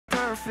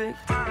perfect.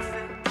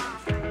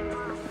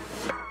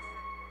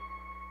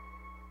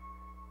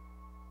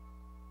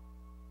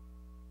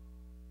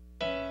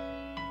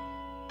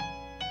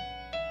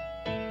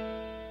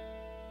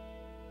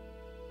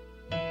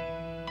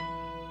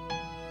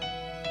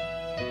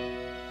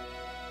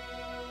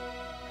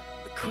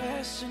 The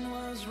question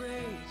was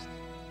raised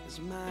as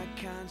my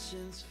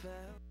conscience fell.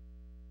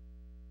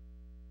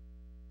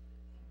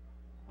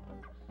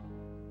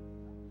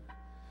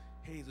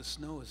 Hey, the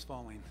snow is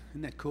falling.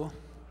 Isn't that cool?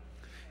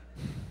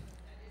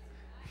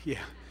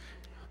 Yeah.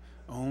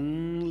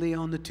 Only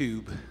on the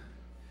tube.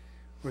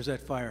 Where's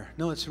that fire?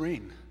 No, it's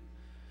rain.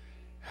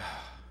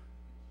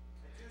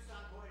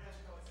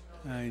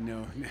 I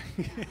know.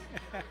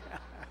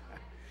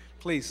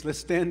 Please, let's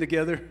stand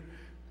together.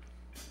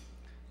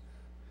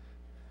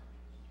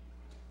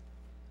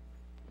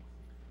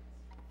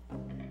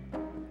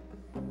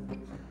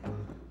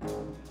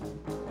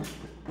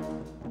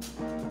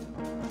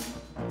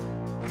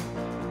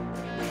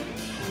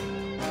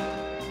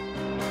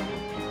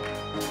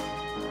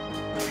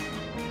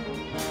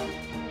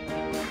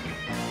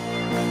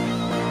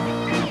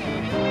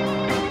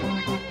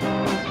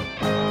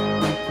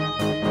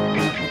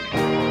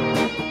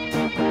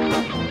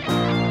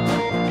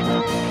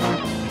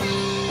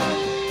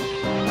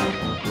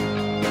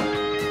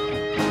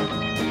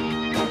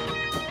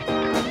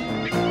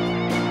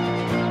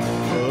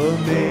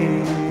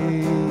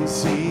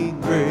 Amazing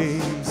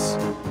grace,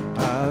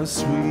 how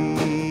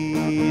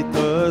sweet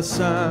the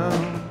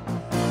sound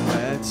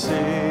that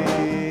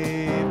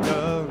saved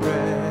a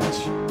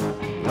wretch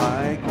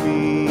like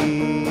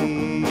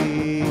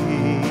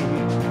me.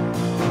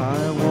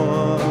 I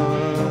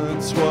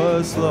once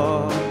was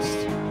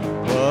lost,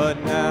 but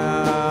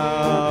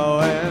now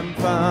am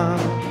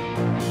found,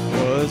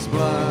 was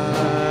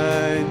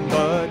blind,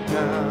 but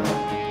now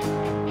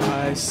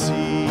I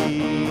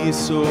see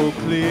so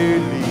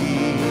clearly.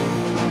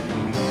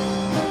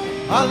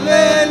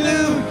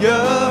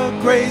 Hallelujah,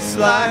 grace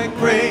like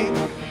rain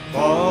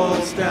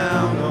falls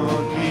down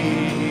on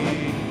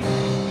me.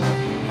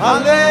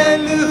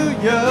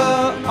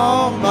 Hallelujah,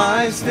 all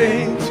my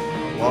stains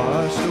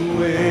washed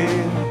away,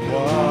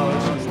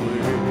 washed away.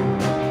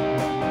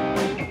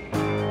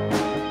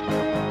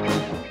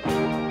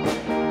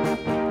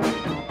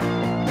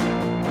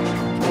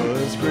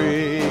 'Twas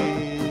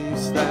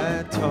grace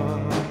that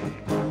taught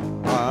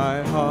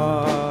my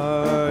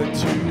heart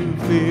to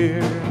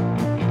fear,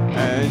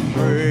 and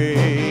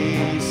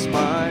grace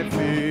my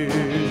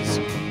fears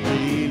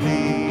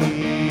relieve.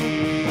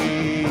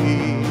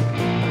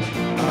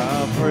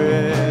 How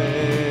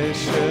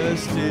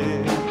precious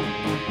did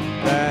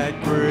that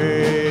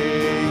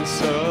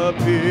grace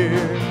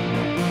appear,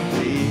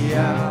 the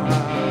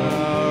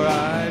hour I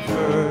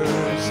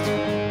first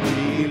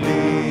believed.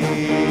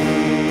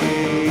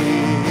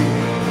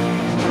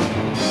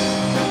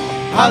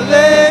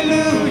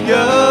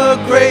 Hallelujah,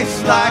 grace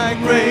like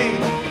rain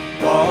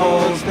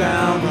falls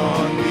down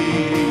on me.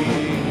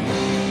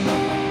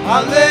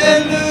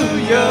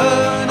 Hallelujah,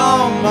 and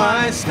all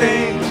my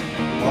stains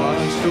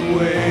washed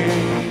away,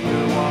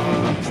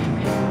 washed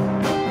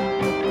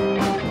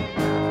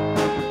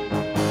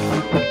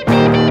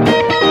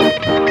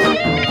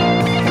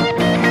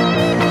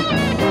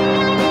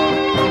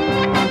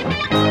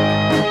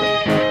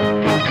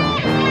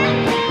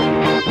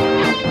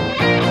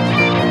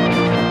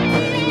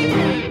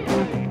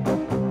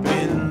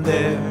been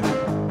there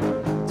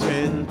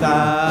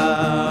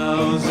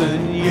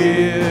 10,000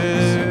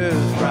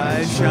 years,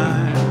 bright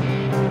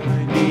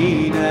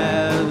shining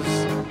as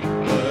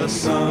the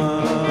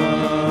sun.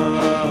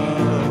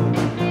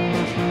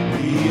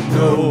 We've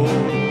no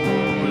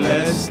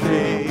less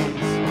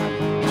days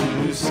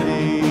to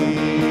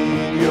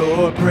sing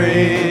your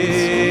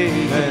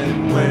praise than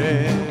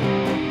when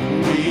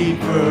we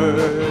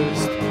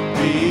first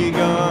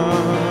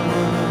begun.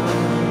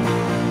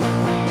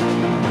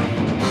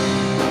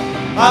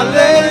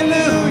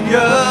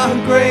 Hallelujah,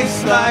 grace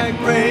like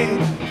rain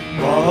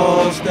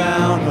falls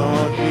down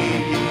on me.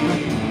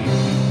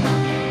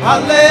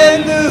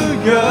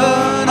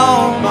 Hallelujah, and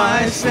all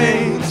my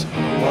stains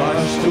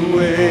washed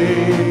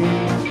away.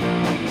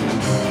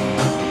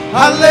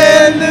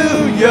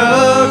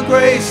 Hallelujah,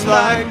 grace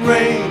like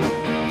rain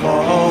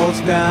falls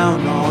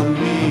down on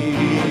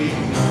me.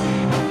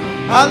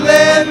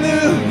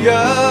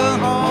 Hallelujah,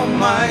 all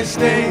my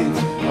stains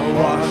are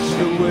washed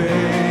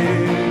away.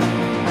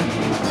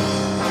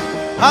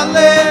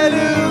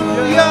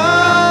 Hallelujah,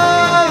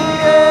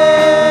 yeah.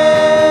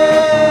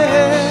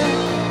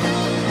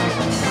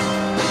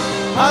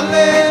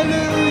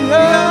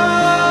 Hallelujah,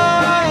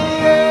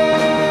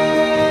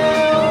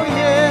 yeah. Oh,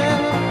 yeah.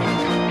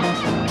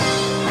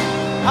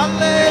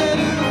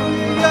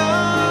 Hallelujah, yeah.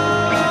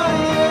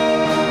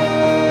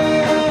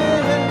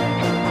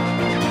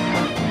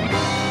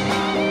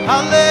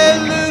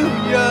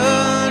 Hallelujah,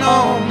 and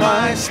all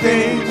my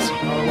stains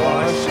are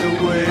washed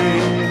away.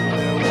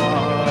 They're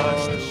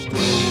washed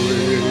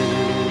away.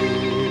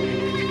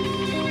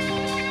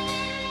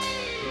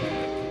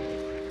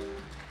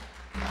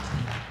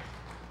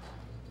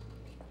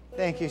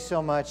 Thank you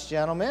so much,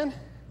 gentlemen.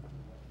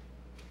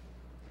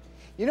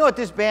 You know what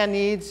this band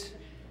needs?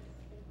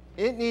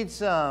 It needs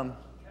some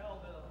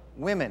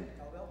women.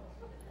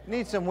 It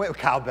needs some women.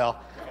 Cowbell.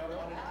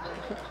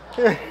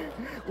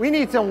 We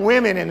need some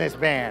women in this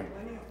band.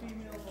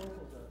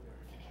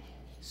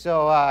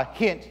 So,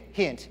 hint,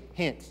 hint,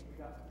 hint.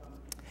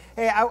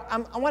 Hey, I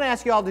want to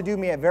ask you all to do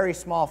me a very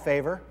small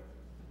favor.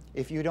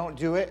 If you don't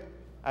do it,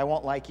 I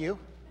won't like you.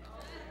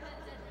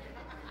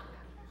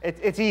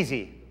 It's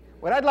easy.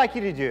 What I'd like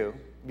you to do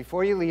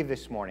before you leave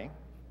this morning,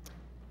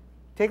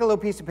 take a little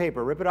piece of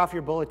paper, rip it off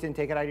your bulletin,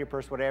 take it out of your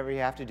purse, whatever you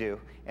have to do,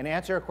 and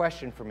answer a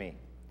question for me.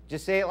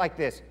 Just say it like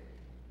this: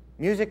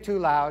 music too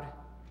loud,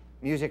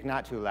 music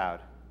not too loud.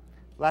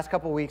 Last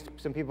couple of weeks,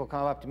 some people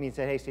come up to me and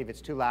said, hey, Steve,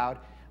 it's too loud.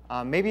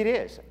 Maybe it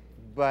is,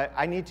 but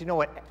I need to know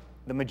what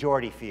the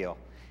majority feel.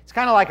 It's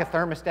kind of like a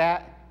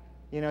thermostat.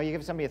 You know, you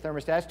give somebody a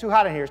thermostat, it's too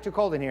hot in here, it's too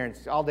cold in here, and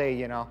it's all day,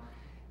 you know.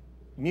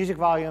 Music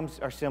volumes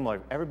are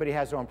similar. Everybody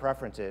has their own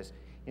preferences,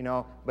 you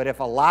know, but if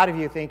a lot of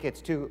you think it's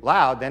too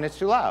loud, then it's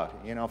too loud.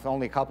 You know, if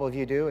only a couple of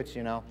you do, it's,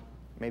 you know,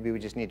 maybe we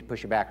just need to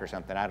push you back or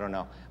something, I don't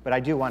know. But I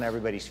do want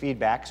everybody's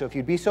feedback, so if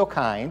you'd be so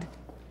kind,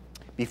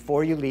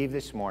 before you leave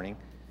this morning,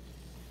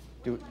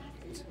 put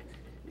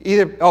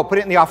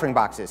it in the offering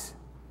boxes.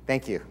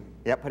 Thank you.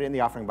 Yep, put it in the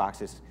offering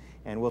boxes.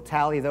 And we'll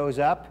tally those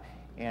up,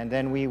 and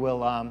then we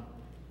will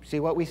see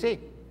what we see.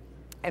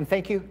 And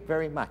thank you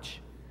very much.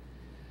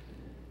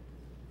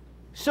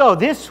 So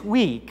this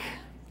week,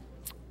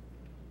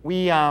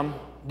 we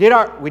did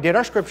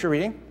our scripture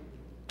reading,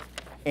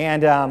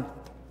 and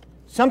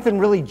something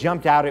really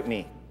jumped out at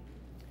me.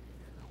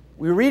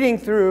 We were reading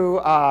through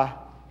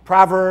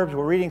Proverbs,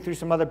 we're reading through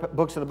some other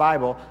books of the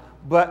Bible,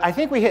 but I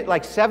think we hit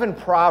like 7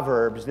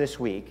 Proverbs this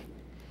week.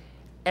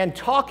 And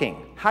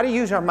talking, how to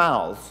use our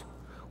mouths,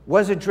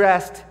 was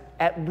addressed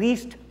at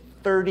least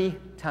 30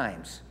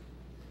 times.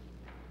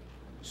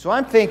 So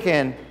I'm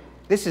thinking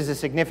this is a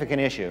significant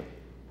issue.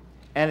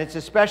 And it's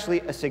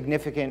especially a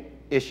significant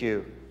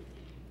issue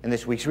in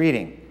this week's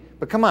reading.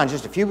 But come on,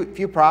 just a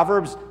few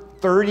Proverbs,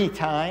 30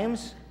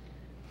 times?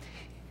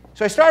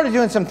 So I started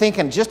doing some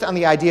thinking just on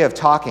the idea of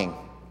talking.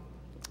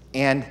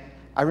 And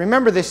I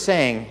remember this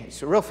saying,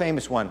 it's a real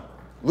famous one,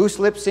 loose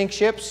lips sink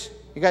ships.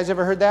 You guys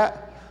ever heard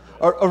that?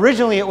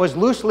 Originally, it was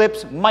loose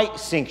lips might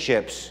sink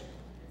ships.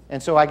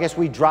 And so I guess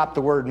we dropped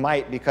the word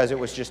might because it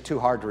was just too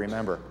hard to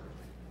remember.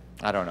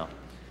 I don't know.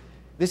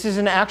 This is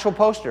an actual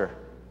poster.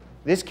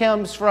 This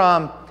comes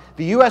from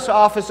the U.S.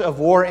 Office of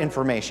War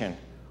Information,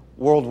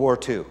 World War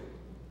II.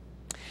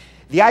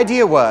 The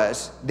idea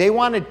was they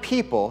wanted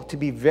people to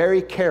be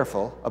very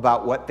careful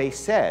about what they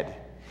said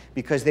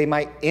because they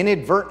might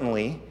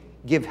inadvertently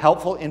give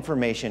helpful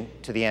information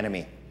to the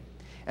enemy.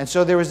 And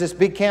so there was this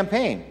big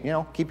campaign, you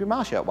know, keep your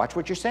mouth shut, watch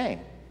what you're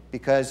saying,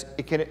 because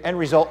it can end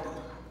result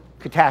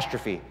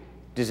catastrophe,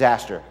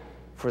 disaster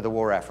for the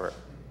war effort.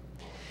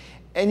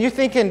 And you're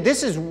thinking,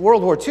 this is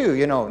World War II,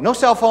 you know, no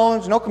cell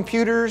phones, no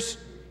computers.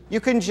 You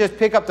couldn't just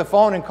pick up the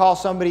phone and call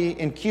somebody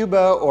in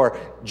Cuba or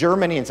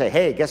Germany and say,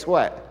 hey, guess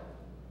what?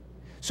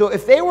 So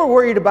if they were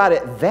worried about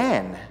it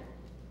then,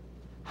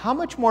 how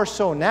much more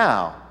so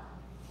now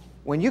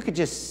when you could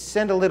just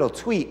send a little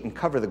tweet and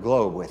cover the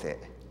globe with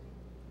it?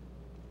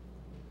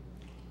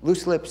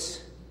 Loose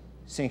lips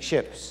sink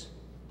ships.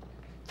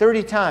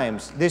 30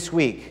 times this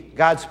week,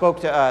 God spoke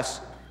to us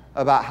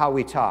about how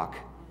we talk.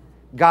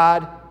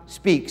 God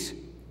speaks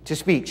to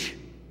speech.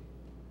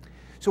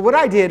 So what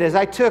I did is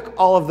I took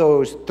all of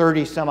those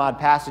 30 some odd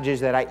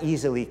passages that I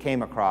easily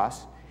came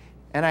across,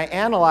 and I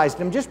analyzed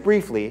them just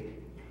briefly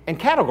and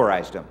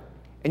categorized them.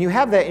 And you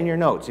have that in your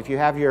notes. If you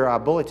have your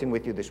bulletin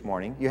with you this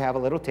morning, you have a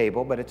little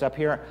table, but it's up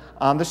here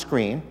on the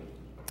screen.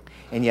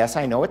 And yes,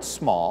 I know it's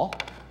small,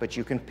 but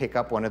you can pick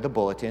up one of the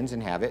bulletins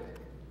and have it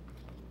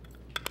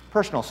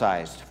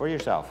personal-sized for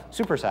yourself,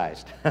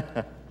 super-sized.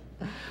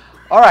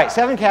 All right,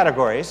 7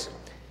 categories.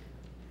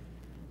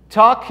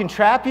 Talk can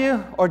trap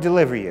you or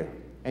deliver you.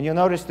 And you'll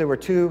notice there were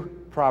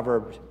 2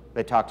 proverbs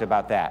that talked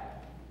about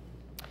that.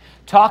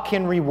 Talk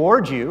can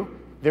reward you.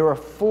 There were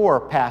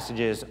 4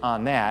 passages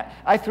on that.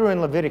 I threw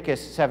in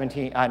Leviticus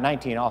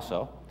 19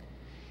 also.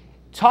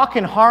 Talk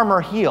can harm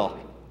or heal.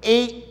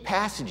 8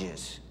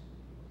 passages.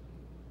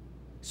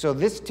 So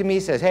this to me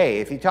says, hey,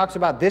 if he talks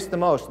about this the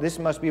most, this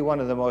must be one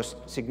of the most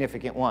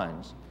significant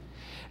ones.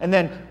 And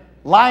then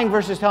lying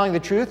versus telling the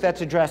truth,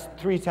 that's addressed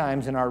 3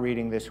 times in our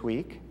reading this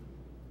week.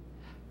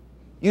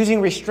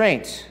 Using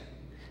restraints,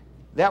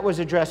 that was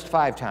addressed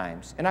 5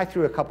 times. And I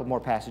threw a couple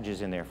more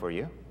passages in there for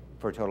you,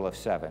 for a total of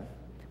 7.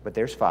 But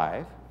there's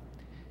 5.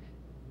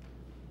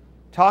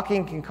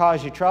 Talking can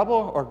cause you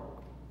trouble or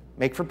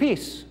make for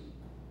peace.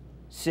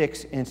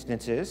 6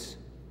 instances.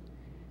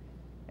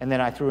 And then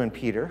I threw in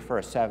Peter for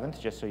a 7th,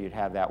 just so you'd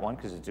have that one,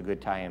 because it's a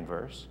good tie-in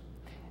verse.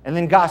 And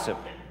then gossip,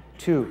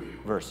 2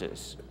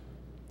 verses.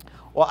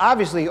 Well,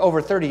 obviously,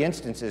 over 30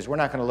 instances, we're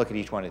not going to look at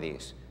each one of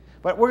these.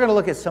 But we're going to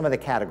look at some of the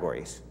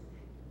categories.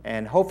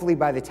 And hopefully,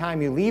 by the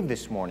time you leave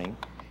this morning,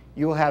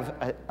 you will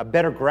have a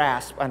better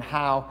grasp on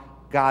how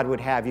God would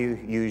have you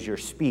use your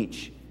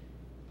speech.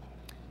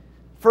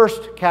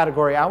 First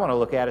category I want to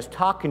look at is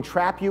talk can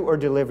trap you or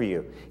deliver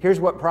you. Here's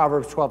what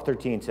Proverbs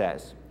 12:13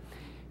 says.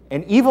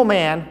 An evil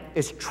man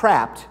is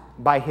trapped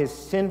by his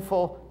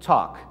sinful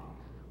talk,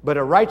 but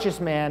a righteous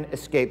man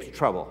escapes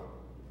trouble.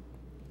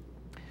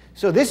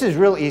 So this is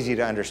real easy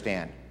to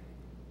understand.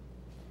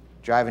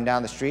 Driving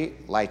down the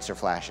street, lights are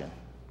flashing.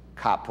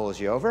 Cop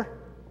pulls you over.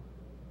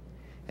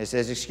 He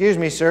says, "Excuse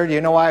me, sir, do you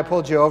know why I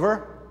pulled you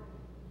over?"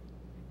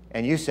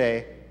 And you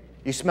say,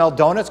 "You smell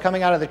donuts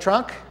coming out of the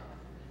trunk?"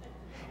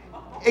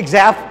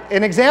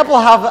 An example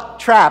of how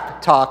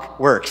trap talk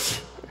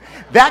works.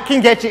 That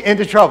can get you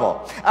into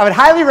trouble. I would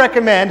highly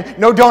recommend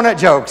no donut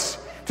jokes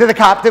to the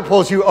cop that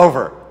pulls you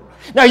over.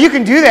 Now, you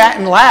can do that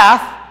and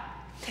laugh,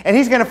 and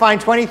he's going to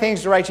find 20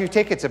 things to write you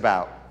tickets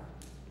about.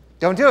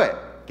 Don't do it.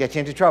 Get you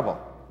into trouble.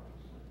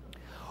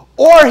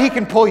 Or he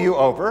can pull you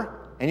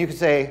over, and he can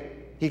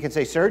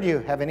say, "Sir, do you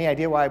have any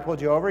idea why I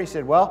pulled you over?" He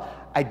said, "Well,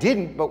 I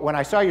didn't, but when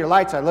I saw your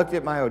lights, I looked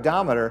at my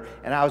odometer,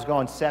 and I was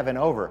going 7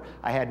 over.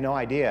 I had no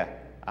idea.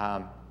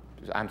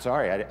 I'm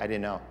sorry, I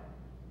didn't know."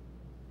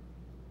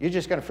 You're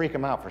just going to freak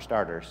him out for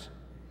starters.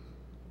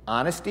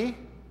 Honesty,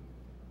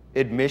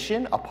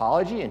 admission,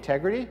 apology,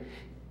 integrity.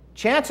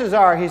 Chances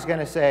are he's going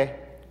to say,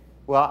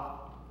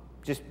 "Well,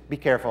 just be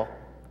careful.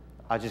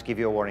 I'll just give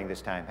you a warning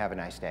this time. Have a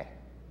nice day."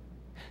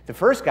 The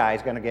first guy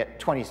is going to get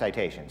 20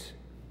 citations.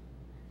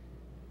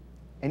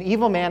 An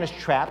evil man is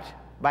trapped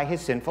by his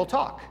sinful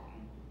talk,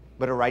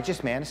 but a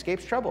righteous man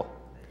escapes trouble.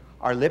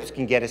 Our lips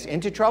can get us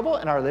into trouble,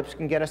 and our lips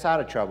can get us out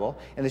of trouble.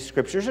 And the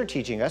scriptures are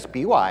teaching us,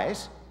 be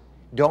wise.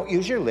 Don't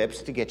use your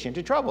lips to get you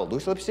into trouble.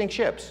 Loose lips sink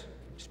ships.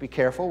 Just be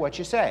careful what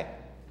you say.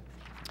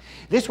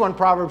 This one,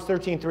 Proverbs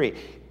 13:3.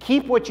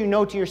 Keep what you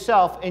know to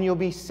yourself, and you'll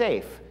be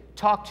safe.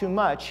 Talk too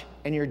much,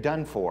 and you're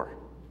done for.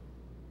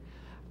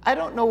 I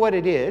don't know what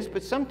it is,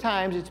 but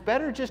sometimes it's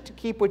better just to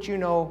keep what you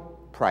know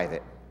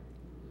private.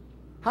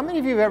 How many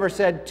of you have ever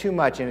said too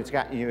much and it's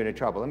gotten you into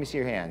trouble? Let me see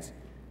your hands.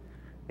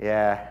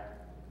 Yeah,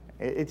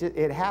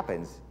 it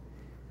happens.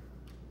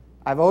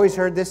 I've always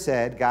heard this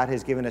said, God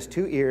has given us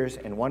 2 ears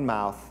and 1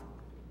 mouth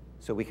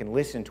so we can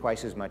listen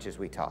twice as much as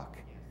we talk.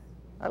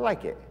 I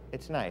like it.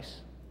 It's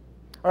nice.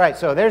 All right,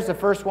 so there's the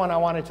first one I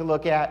wanted to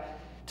look at.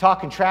 Talk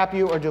can trap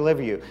you or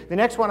deliver you. The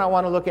next one I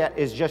want to look at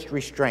is just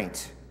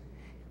restraint.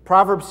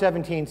 Proverbs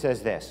 17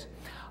 says this,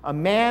 "A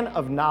man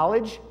of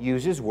knowledge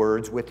uses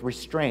words with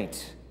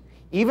restraint.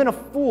 Even a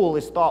fool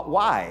is thought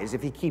wise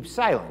if he keeps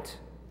silent,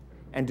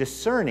 and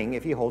discerning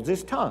if he holds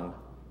his tongue."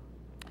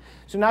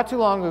 So not too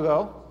long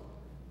ago,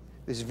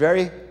 this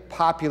very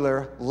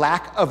popular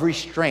lack of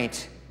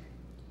restraint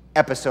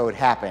episode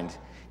happened.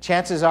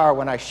 Chances are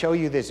when I show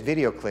you this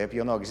video clip,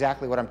 you'll know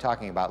exactly what I'm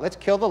talking about. Let's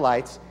kill the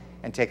lights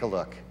and take a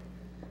look.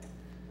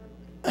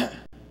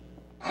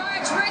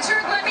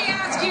 Richard, let me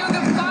ask you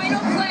the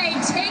final play.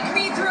 Take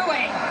me through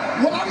it.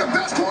 Well, I'm the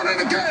best corner in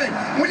the game.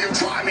 When you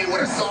try me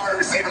with a sorry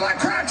receiver like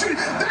Crabtree,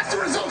 that's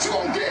the result you're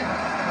going to get.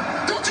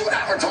 Don't you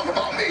ever talk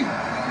about me.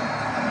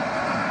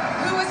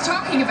 Who was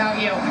talking about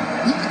you?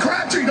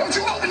 Crabtree, don't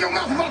you open your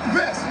mouth about the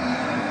best.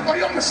 Or I'm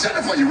going to shut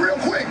it for you real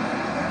quick.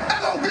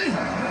 LOB.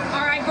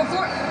 All right,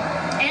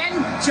 and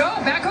Joe,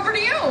 back over to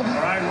you. All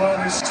right, well,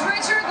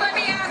 Richard, let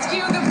me ask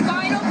you the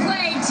final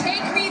play.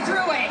 Take me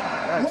through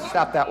it.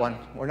 Stop that one.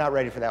 We're not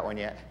ready for that one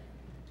yet.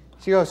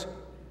 She goes,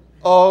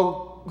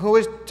 "Oh, who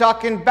is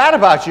talking bad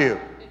about you?"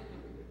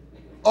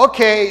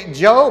 "Okay,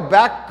 Joe,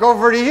 back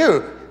over to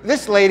you."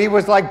 This lady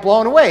was like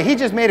blown away. He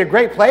just made a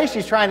great play.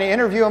 She's trying to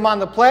interview him on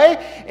the play,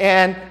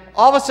 and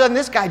all of a sudden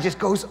this guy just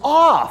goes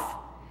off.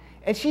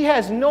 And she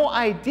has no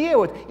idea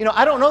what,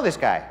 I don't know this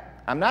guy.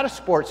 I'm not a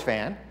sports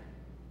fan.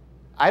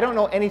 I don't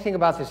know anything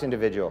about this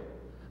individual.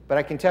 But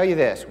I can tell you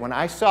this, when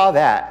I saw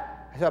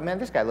that, I thought, man,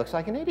 this guy looks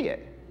like an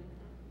idiot.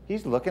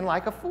 He's looking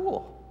like a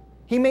fool.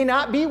 He may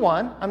not be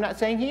one. I'm not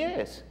saying he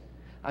is.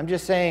 I'm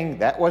just saying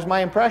that was my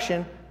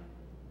impression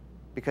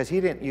because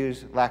he didn't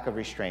use lack of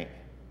restraint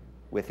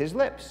with his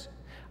lips.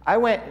 I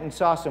went and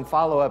saw some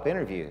follow-up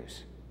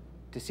interviews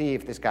to see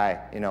if this guy,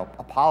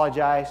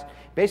 apologized.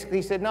 Basically,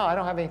 he said, "No, I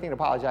don't have anything to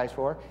apologize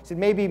for." He said,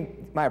 "Maybe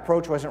my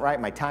approach wasn't right,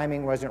 my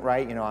timing wasn't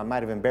right, I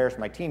might have embarrassed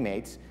my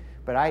teammates,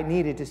 but I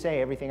needed to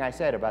say everything I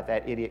said about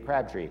that idiot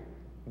Crabtree,"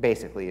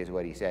 basically is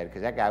what he said,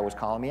 because that guy was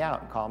calling me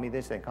out and calling me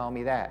this and calling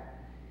me that.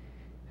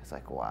 It's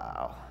like,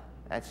 wow,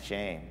 that's a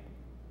shame.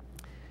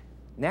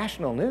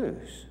 National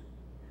news.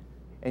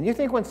 And you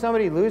think when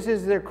somebody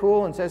loses their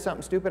cool and says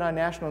something stupid on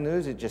national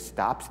news, it just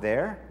stops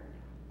there?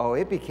 Oh,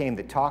 it became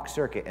the talk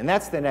circuit. And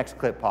that's the next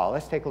clip, Paul.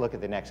 Let's take a look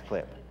at the next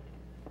clip.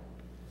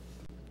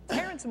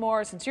 Terrence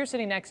Moore, since you're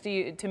sitting next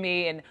to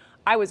me, and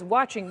I was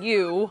watching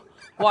you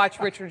watch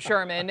Richard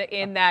Sherman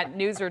in that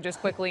newser just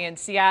quickly in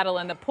Seattle,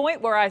 and the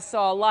point where I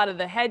saw a lot of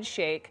the head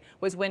shake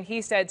was when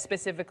he said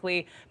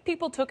specifically,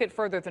 people took it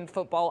further than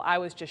football. I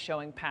was just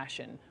showing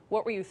passion.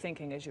 What were you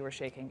thinking as you were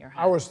shaking your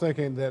head? I was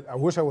thinking that I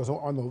wish I was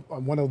on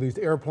one of these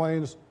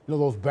airplanes,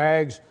 those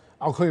bags.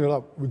 I'll clean it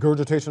up,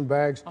 regurgitation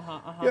bags.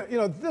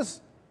 Yeah,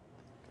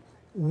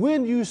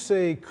 when you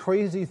say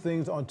crazy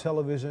things on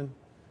television,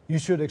 you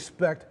should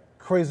expect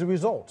crazy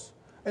results.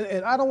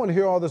 And I don't want to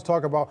hear all this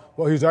talk about,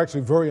 well, he's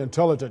actually very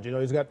intelligent. You know,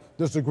 he's got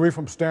this degree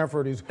from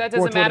Stanford. That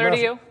doesn't matter to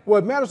you? Well,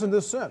 it matters in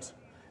this sense.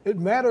 It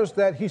matters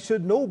that he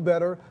should know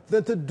better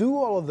than to do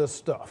all of this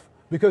stuff,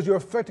 because you're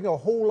affecting a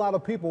whole lot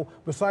of people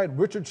besides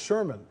Richard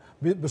Sherman,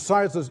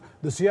 besides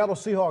the Seattle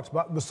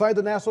Seahawks, besides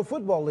the National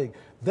Football League.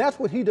 That's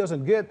what he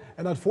doesn't get,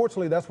 and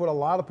unfortunately, that's what a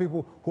lot of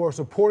people who are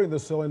supporting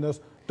this silliness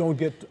don't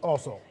get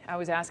also. I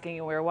was asking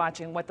you, we were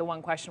watching, what the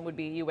one question would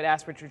be. You would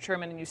ask Richard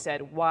Sherman, and you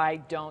said, why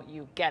don't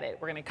you get it?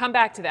 We're going to come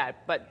back to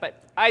that.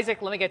 But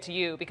Isaac, let me get to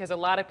you, because a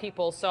lot of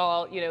people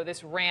saw, you know,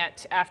 this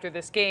rant after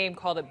this game,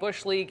 called it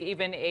Bush League.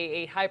 Even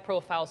a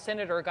high-profile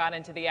senator got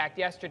into the act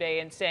yesterday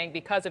and saying,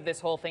 because of this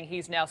whole thing,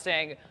 he's now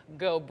saying,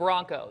 go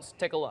Broncos.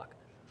 Take a look.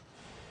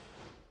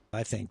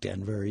 I think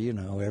Denver, you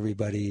know,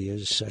 everybody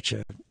is such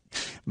a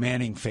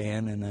Manning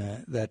fan, and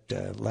that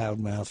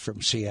loudmouth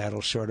from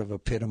Seattle sort of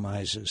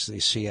epitomizes the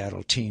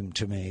Seattle team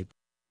to me.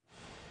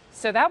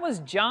 So that was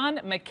John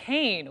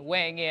McCain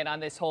weighing in on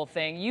this whole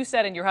thing. You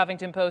said in your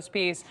Huffington Post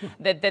piece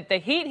that the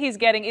heat he's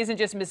getting isn't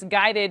just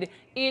misguided,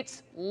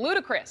 it's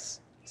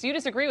ludicrous. So you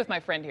disagree with my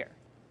friend here?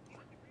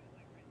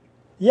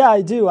 Yeah,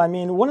 I do. I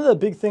mean, one of the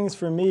big things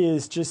for me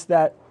is just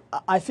that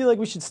I feel like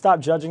we should stop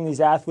judging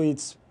these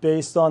athletes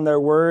based on their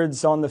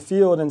words on the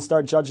field and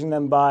start judging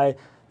them by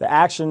the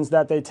actions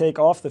that they take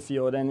off the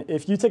field. And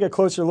if you take a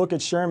closer look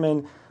at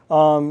Sherman,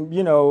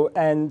 you know,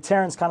 and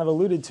Terrence kind of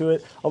alluded to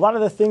it, a lot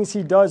of the things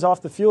he does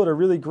off the field are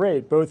really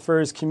great, both for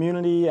his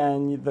community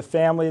and the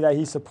family that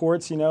he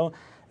supports, you know.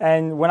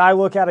 And when I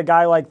look at a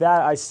guy like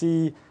that, I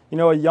see, you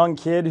know, a young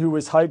kid who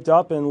was hyped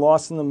up and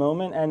lost in the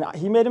moment, and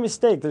he made a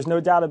mistake. There's no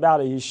doubt about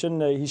it. He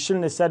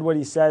shouldn't have said what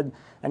he said,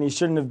 and he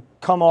shouldn't have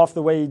come off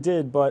the way he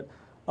did. But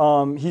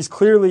he's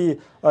clearly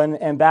an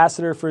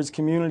ambassador for his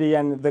community,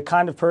 and the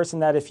kind of person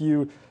that if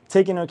you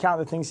take into account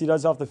the things he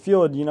does off the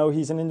field, you know,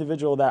 he's an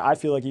individual that I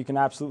feel like you can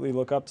absolutely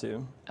look up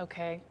to.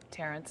 Okay,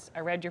 Terrence, I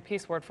read your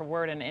piece word for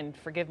word, and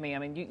forgive me, I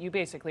mean, you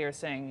basically are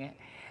saying,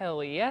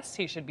 hell yes,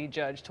 he should be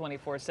judged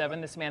 24/7.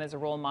 This man is a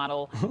role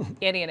model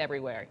any and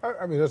everywhere.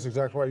 I mean, that's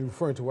exactly why you're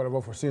referring to what I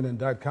wrote for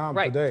CNN.com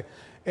today.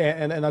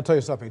 And I'll tell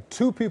you something,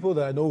 two people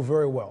that I know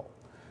very well,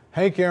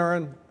 Hank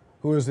Aaron,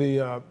 who is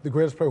the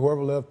greatest player who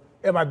ever lived,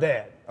 and my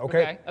dad,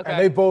 okay? And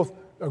they both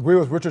agree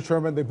with Richard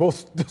Sherman. They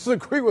both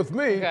disagree with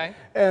me. Okay.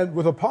 And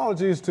with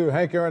apologies to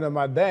Hank Aaron and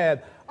my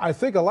dad, I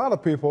think a lot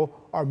of people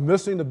are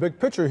missing the big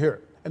picture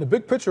here. And the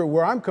big picture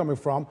where I'm coming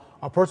from,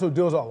 a person who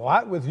deals a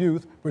lot with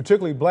youth,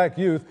 particularly black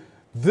youth,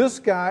 this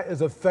guy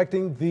is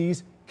affecting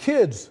these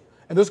kids.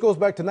 And this goes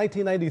back to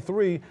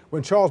 1993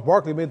 when Charles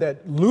Barkley made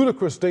that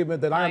ludicrous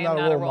statement that I am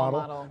not a role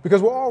model.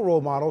 Because we're all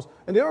role models.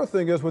 And the other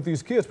thing is with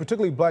these kids,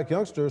 particularly black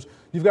youngsters,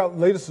 you've got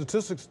latest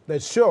statistics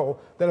that show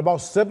that about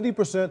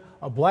 70%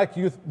 of black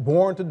youth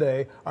born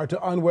today are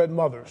to unwed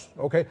mothers,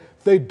 okay?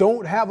 They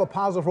don't have a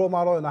positive role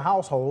model in the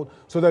household,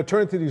 so they're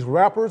turning to these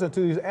rappers and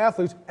to these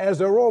athletes as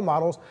their role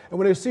models. And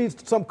when they see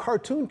some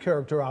cartoon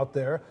character out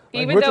there,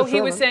 like even Richard though he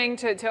Sherman, was saying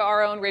to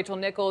our own Rachel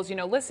Nichols, you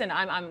know, listen,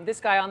 I'm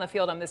this guy on the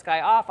field, I'm this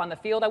guy off on the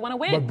field, I want to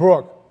win. But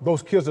Brooke,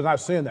 those kids are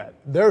not seeing that.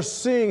 They're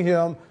seeing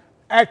him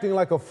acting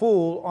like a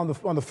fool on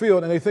the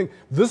field, and they think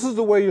this is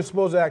the way you're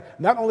supposed to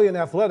act, not only in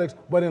athletics,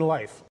 but in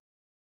life.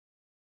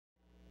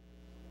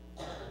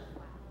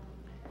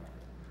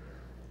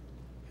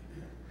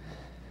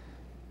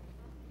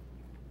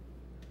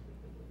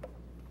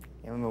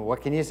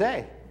 What can you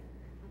say?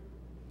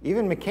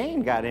 Even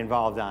McCain got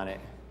involved on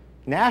it.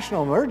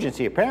 National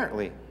emergency,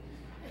 apparently.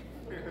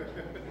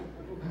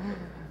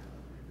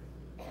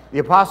 The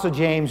Apostle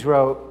James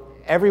wrote,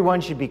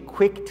 everyone should be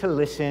quick to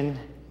listen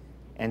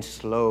and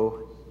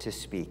slow to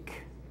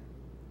speak.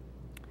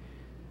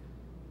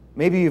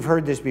 Maybe you've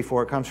heard this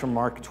before. It comes from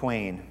Mark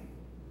Twain.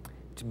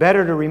 It's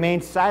better to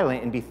remain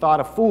silent and be thought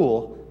a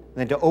fool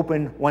than to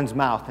open one's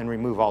mouth and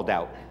remove all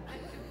doubt.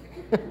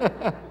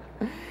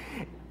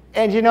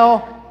 And you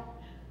know,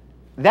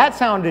 that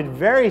sounded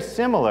very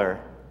similar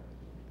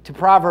to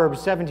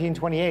Proverbs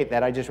 17:28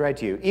 that I just read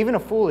to you. Even a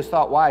fool is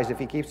thought wise if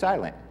he keeps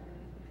silent.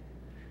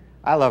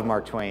 I love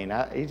Mark Twain.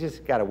 He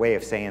just got a way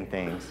of saying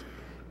things.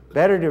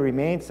 Better to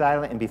remain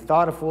silent and be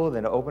thought a fool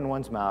than to open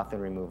one's mouth and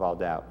remove all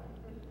doubt.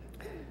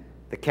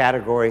 The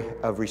category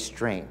of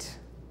restraint.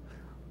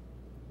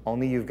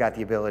 Only you've got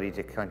the ability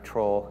to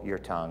control your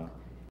tongue.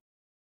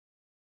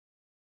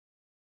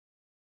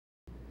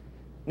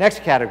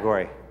 Next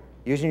category.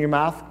 Using your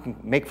mouth can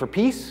make for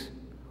peace,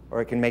 or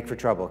it can make for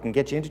trouble. It can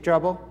get you into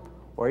trouble,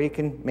 or you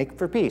can make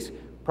for peace.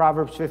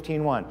 Proverbs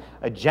 15:1.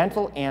 A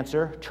gentle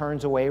answer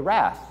turns away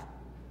wrath,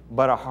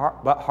 but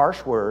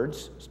harsh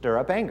words stir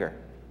up anger.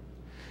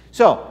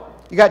 So,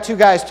 you got two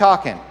guys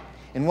talking,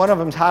 and one of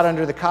them's hot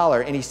under the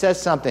collar, and he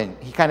says something,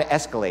 he kind of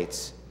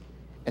escalates,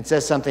 and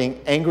says something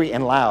angry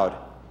and loud.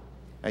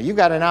 Now, you've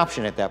got an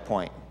option at that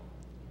point.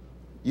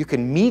 You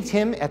can meet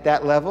him at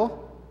that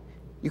level,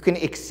 you can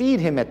exceed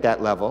him at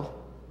that level,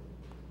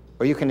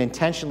 or you can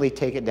intentionally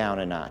take it down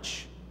a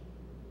notch.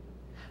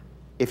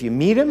 If you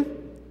meet him,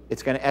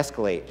 it's going to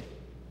escalate.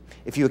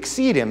 If you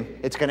exceed him,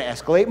 it's going to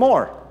escalate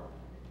more.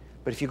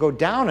 But if you go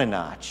down a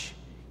notch,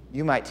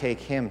 you might take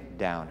him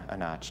down a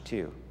notch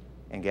too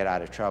and get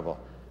out of trouble.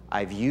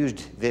 I've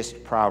used this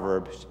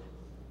proverb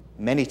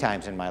many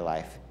times in my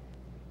life,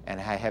 and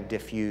I have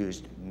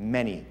diffused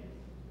many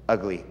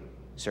ugly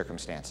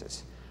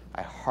circumstances.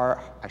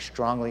 I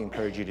strongly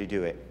encourage you to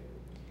do it.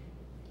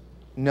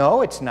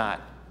 No, it's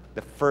not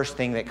the first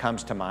thing that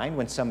comes to mind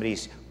when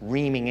somebody's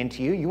reaming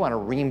into you. You want to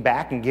ream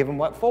back and give them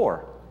what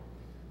for.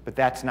 But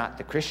that's not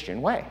the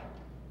Christian way.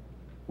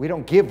 We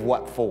don't give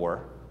what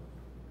for.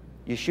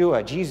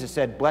 Yeshua, Jesus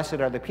said, blessed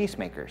are the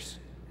peacemakers.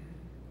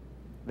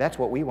 That's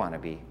what we want to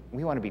be.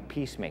 We want to be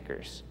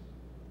peacemakers.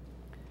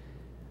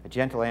 A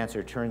gentle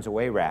answer turns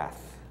away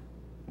wrath,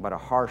 but a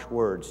harsh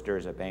word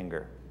stirs up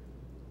anger.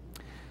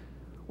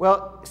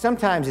 Well,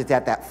 sometimes it's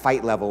at that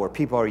fight level where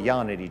people are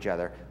yelling at each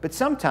other, but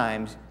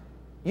sometimes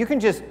you can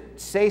just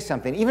say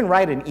something, even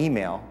write an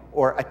email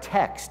or a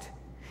text,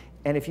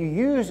 and if you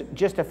use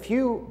just a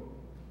few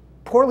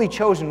poorly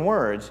chosen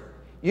words,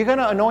 you're going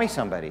to annoy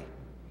somebody.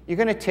 You're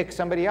going to tick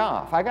somebody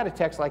off. I got a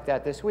text like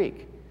that this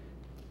week.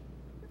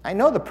 I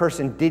know the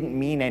person didn't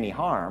mean any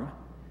harm,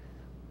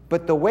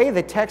 but the way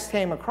the text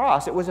came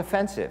across, it was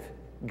offensive.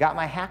 Got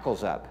my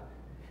hackles up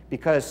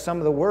because some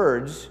of the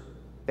words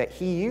that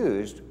he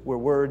used were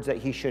words that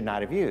he should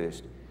not have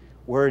used.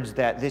 Words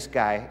that this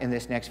guy in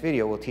this next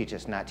video will teach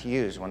us not to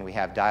use when we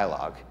have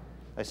dialogue.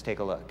 Let's take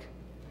a look.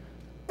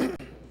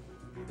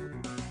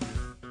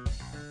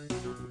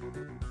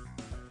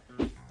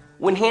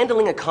 When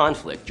handling a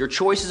conflict, your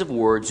choices of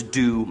words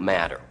do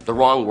matter. The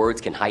wrong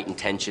words can heighten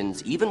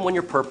tensions, even when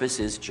your purpose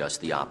is just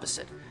the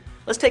opposite.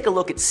 Let's take a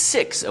look at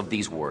 6 of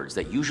these words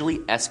that usually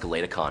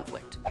escalate a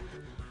conflict.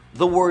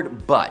 The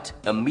word but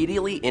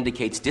immediately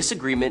indicates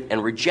disagreement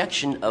and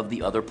rejection of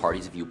the other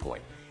party's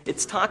viewpoint.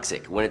 It's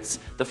toxic when it's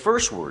the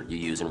first word you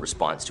use in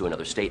response to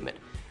another statement.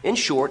 In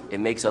short, it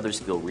makes others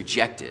feel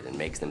rejected and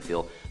makes them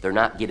feel they're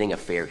not getting a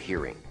fair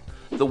hearing.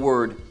 The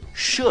word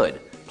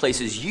should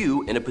places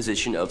you in a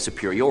position of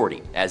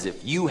superiority, as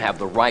if you have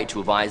the right to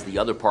advise the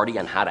other party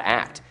on how to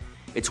act.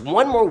 It's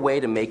one more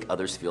way to make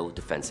others feel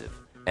defensive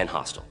and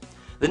hostile.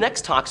 The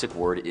next toxic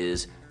word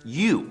is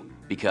you,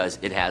 because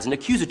it has an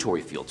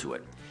accusatory feel to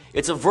it.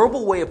 It's a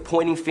verbal way of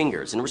pointing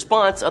fingers. In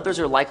response, others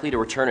are likely to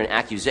return an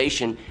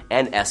accusation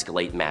and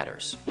escalate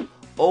matters.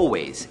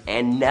 Always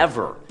and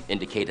never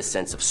indicate a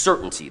sense of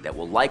certainty that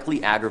will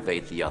likely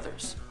aggravate the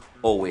others.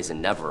 Always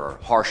and never are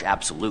harsh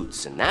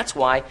absolutes, and that's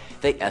why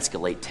they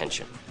escalate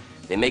tension.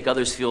 They make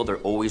others feel they're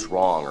always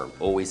wrong or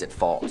always at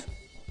fault.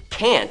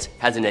 Can't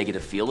has a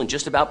negative feel in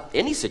just about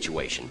any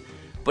situation,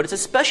 but it's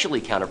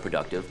especially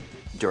counterproductive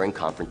during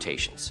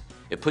confrontations.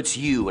 It puts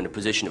you in a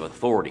position of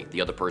authority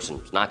the other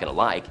person's not going to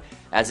like,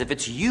 as if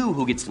it's you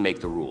who gets to make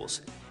the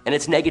rules. And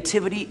its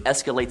negativity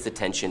escalates the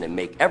tension and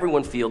make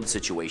everyone feel the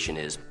situation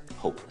is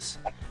hopeless.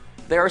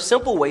 There are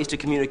simple ways to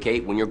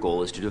communicate when your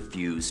goal is to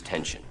diffuse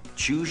tension.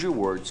 Choose your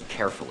words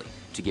carefully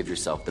to give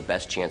yourself the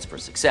best chance for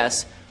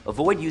success.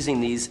 Avoid using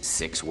these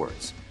 6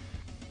 words.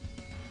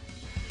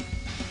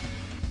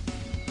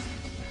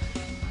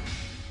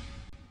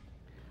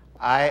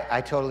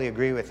 I totally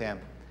agree with him.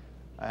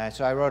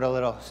 So I wrote a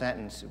little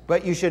sentence.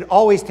 But you should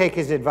always take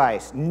his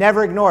advice.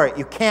 Never ignore it.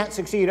 You can't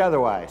succeed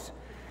otherwise.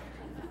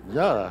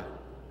 Yeah.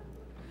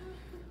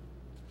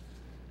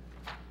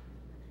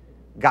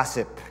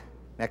 Gossip.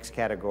 Next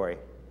category.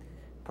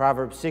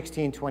 Proverbs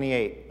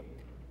 16:28.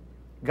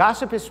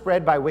 Gossip is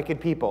spread by wicked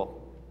people.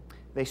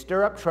 They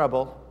stir up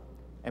trouble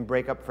and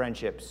break up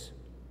friendships.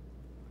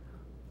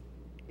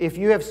 If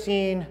you have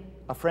seen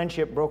a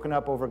friendship broken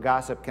up over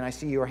gossip, can I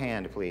see your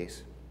hand,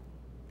 please?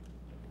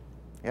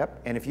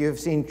 Yep. And if you have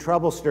seen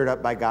trouble stirred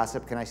up by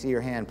gossip, can I see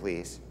your hand,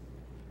 please?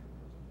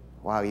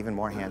 Wow, even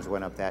more hands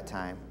went up that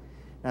time.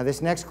 Now,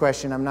 this next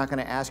question, I'm not going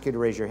to ask you to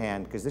raise your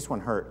hand because this one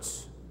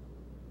hurts.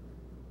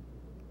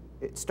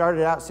 It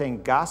started out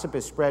saying gossip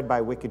is spread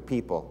by wicked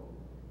people.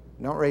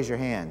 Don't raise your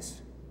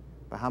hands.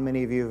 But how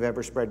many of you have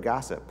ever spread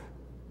gossip?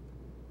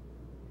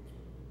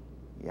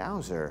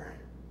 Yowzer.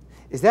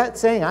 Is that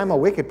saying I'm a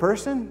wicked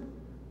person?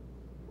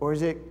 Or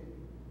is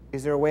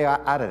there a way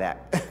out of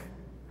that?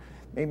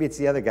 Maybe it's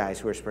the other guys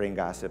who are spreading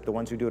gossip, the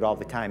ones who do it all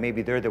the time.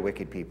 Maybe they're the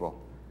wicked people.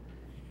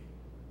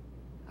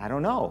 I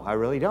don't know. I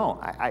really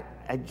don't.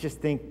 I just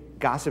think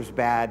gossip's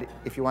bad.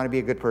 If you want to be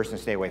a good person,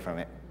 stay away from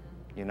it.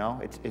 You know,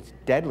 it's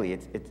deadly.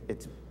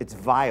 It's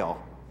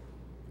vile.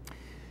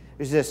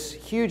 There's this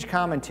huge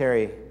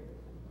commentary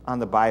on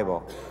the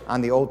Bible,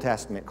 on the Old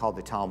Testament, called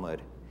the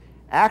Talmud.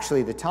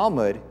 Actually, the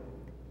Talmud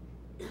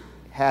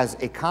has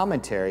a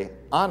commentary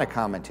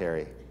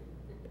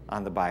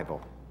on the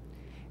Bible.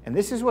 And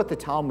this is what the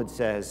Talmud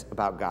says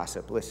about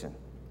gossip. Listen.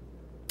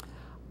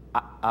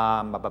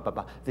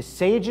 The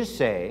sages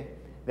say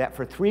that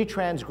for 3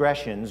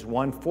 transgressions,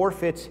 one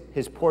forfeits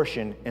his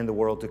portion in the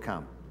world to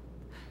come.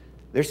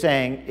 They're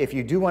saying, if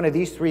you do one of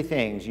these 3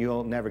 things,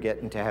 you'll never get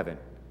into heaven.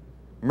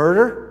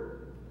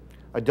 Murder,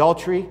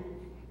 adultery,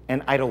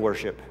 and idol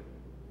worship.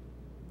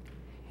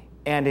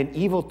 And an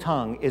evil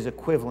tongue is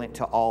equivalent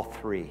to all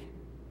 3.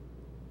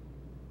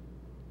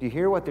 Do you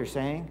hear what they're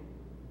saying?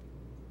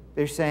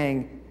 They're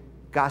saying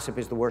gossip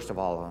is the worst of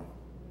all of them.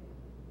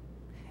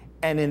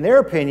 And in their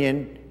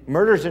opinion,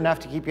 murder's enough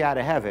to keep you out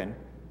of heaven,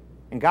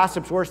 and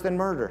gossip's worse than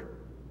murder.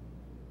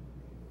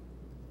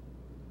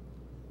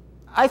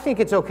 I think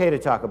it's okay to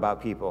talk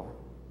about people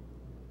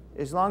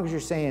as long as you're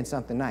saying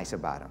something nice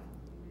about them.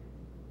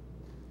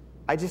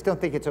 I just don't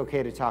think it's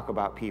okay to talk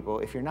about people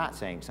if you're not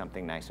saying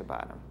something nice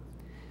about them.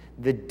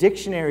 The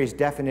dictionary's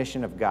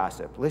definition of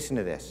gossip, listen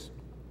to this: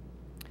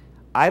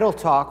 idle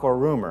talk or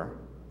rumor,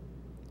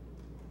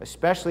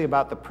 especially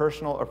about the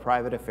personal or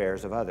private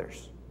affairs of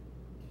others.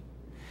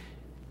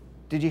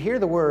 Did you hear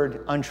the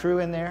word untrue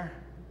in there?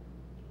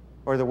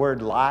 Or the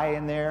word lie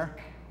in there?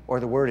 Or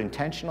the word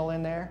intentional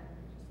in there?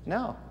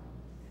 No.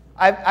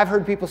 I've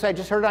heard people say, I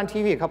just heard it on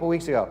TV a couple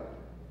weeks ago,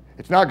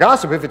 it's not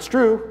gossip if it's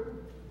true.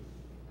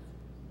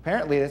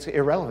 Apparently, it's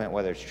irrelevant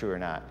whether it's true or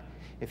not.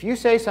 If you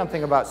say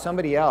something about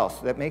somebody else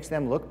that makes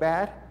them look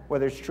bad,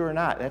 whether it's true or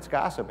not, that's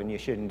gossip and you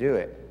shouldn't do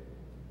it.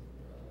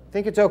 I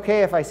think it's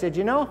okay if I said,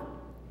 you know,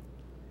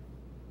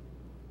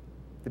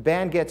 the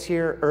band gets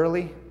here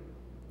early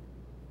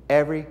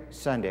every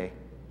Sunday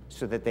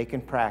so that they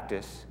can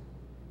practice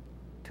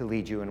to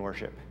lead you in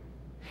worship.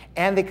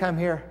 And they come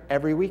here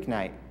every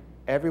weeknight,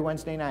 every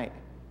Wednesday night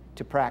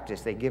to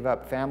practice. They give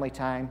up family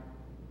time,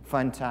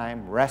 fun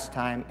time, rest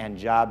time, and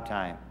job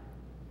time.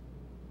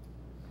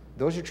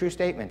 Those are true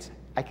statements.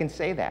 I can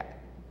say that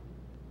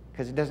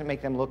because it doesn't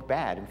make them look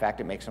bad. In fact,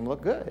 it makes them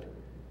look good.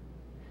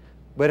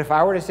 But if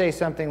I were to say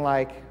something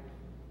like,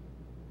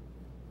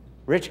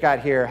 Rich got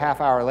here a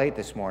half hour late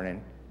this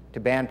morning to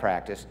band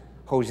practice,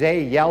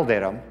 Jose yelled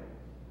at him,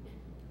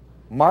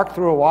 Mark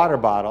threw a water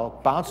bottle,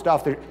 bounced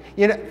off the...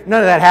 You know,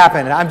 none of that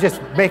happened. I'm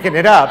just making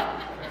it up.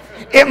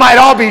 It might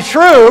all be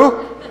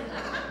true,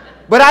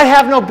 but I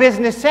have no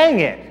business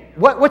saying it.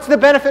 What's the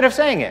benefit of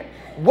saying it?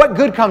 What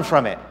good comes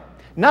from it?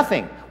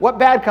 Nothing. What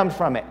bad comes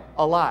from it?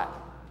 A lot.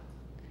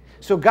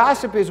 So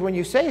gossip is when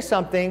you say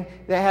something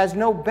that has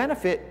no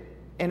benefit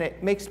and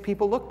it makes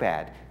people look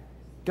bad.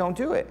 Don't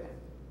do it.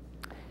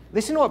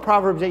 Listen to what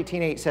Proverbs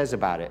 18:8 says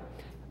about it.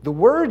 The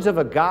words of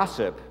a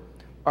gossip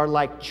are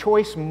like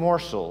choice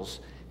morsels.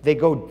 They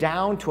go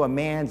down to a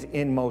man's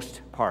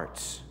inmost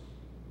parts.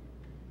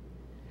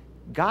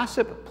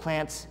 Gossip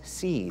plants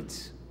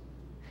seeds.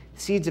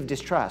 Seeds of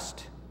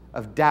distrust,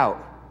 of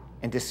doubt,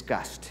 and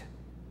disgust.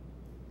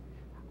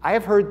 I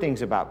have heard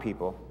things about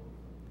people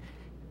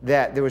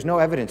that there was no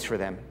evidence for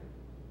them.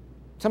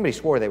 Somebody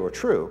swore they were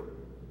true,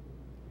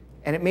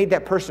 and it made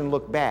that person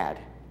look bad.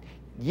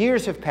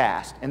 Years have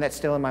passed, and that's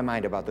still in my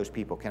mind about those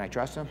people. Can I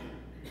trust them?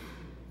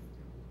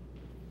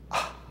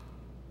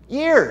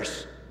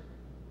 Years.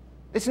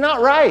 It's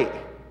not right.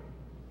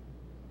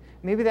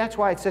 Maybe that's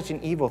why it's such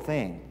an evil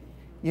thing.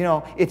 You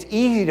know, it's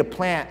easy to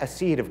plant a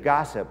seed of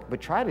gossip,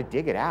 but try to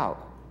dig it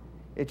out.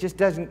 It just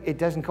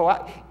doesn't go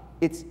out.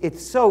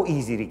 It's so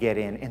easy to get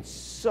in and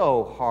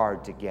so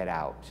hard to get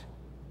out.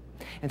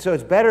 And so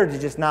it's better to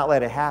just not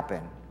let it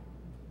happen,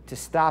 to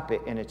stop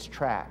it in its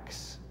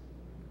tracks.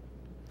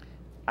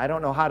 I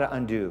don't know how to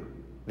undo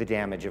the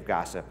damage of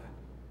gossip.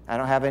 I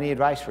don't have any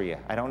advice for you.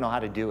 I don't know how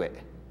to do it.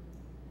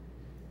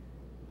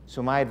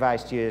 So my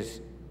advice to you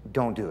is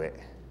don't do it.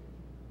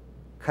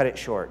 Cut it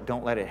short.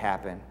 Don't let it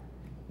happen.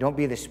 Don't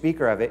be the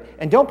speaker of it,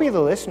 and don't be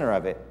the listener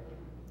of it,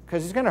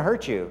 because it's going to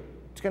hurt you.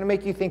 It's going to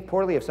make you think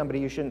poorly of somebody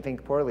you shouldn't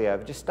think poorly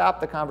of. Just stop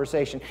the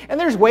conversation. And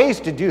there's ways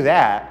to do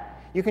that.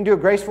 You can do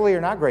it gracefully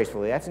or not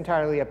gracefully. That's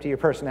entirely up to your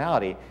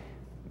personality.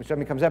 When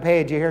somebody comes up,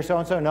 hey, did you hear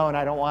so-and-so? No, and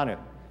I don't want to.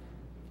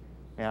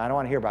 You know, I don't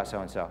want to hear about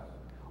so-and-so.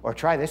 Or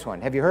try this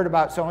one. Have you heard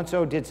about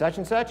so-and-so did such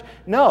and such?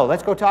 No,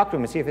 let's go talk to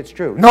him and see if it's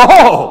true.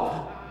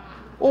 No!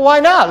 Well,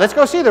 why not? Let's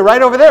go see. They're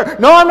right over there.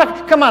 No, I'm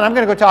not. Come on, I'm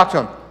going to go talk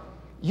to him.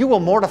 You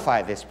will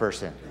mortify this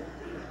person.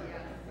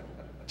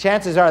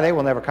 Chances are they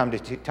will never come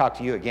to talk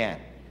to you again.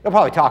 They'll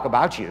probably talk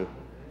about you,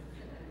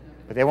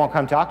 but they won't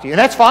come talk to you. And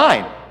that's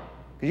fine,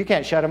 because you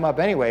can't shut them up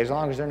anyway. As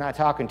long as they're not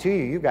talking to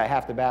you, you've got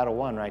half the battle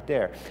won right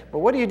there. But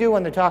what do you do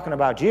when they're talking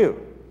about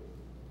you?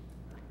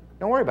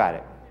 Don't worry about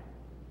it.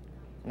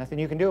 Nothing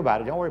you can do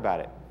about it. Don't worry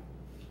about it.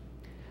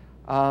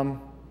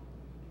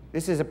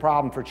 This is a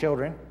problem for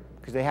children,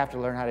 because they have to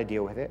learn how to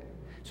deal with it.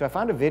 So I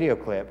found a video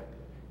clip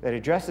that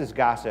addresses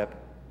gossip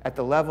at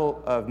the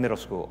level of middle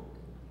school.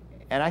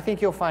 And I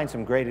think you'll find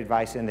some great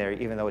advice in there,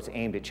 even though it's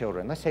aimed at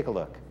children. Let's take a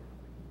look.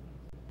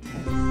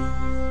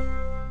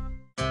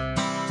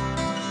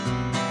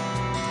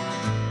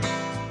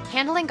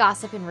 Handling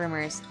gossip and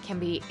rumors can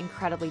be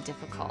incredibly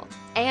difficult,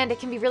 and it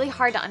can be really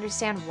hard to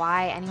understand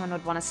why anyone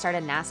would want to start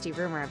a nasty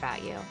rumor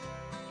about you.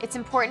 It's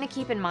important to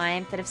keep in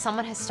mind that if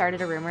someone has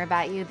started a rumor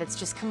about you that's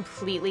just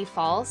completely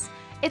false,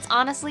 it's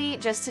honestly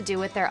just to do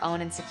with their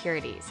own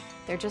insecurities.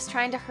 They're just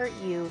trying to hurt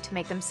you to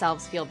make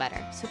themselves feel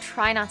better, so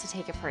try not to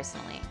take it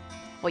personally.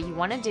 What you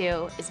want to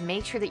do is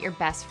make sure that your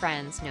best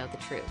friends know the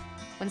truth.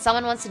 When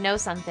someone wants to know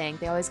something,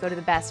 they always go to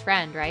the best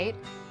friend, right?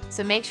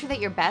 So make sure that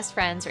your best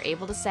friends are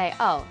able to say,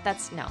 oh,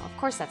 no, of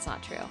course that's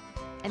not true.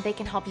 And they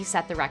can help you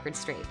set the record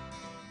straight.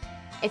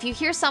 If you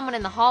hear someone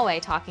in the hallway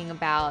talking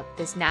about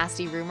this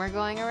nasty rumor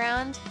going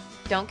around,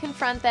 Don't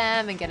confront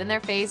them and get in their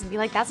face and be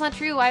like, that's not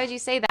true, why would you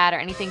say that? Or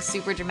anything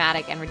super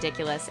dramatic and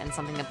ridiculous and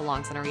something that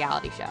belongs in a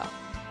reality show.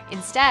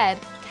 Instead,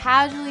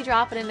 casually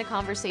drop it into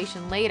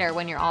conversation later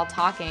when you're all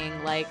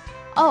talking like,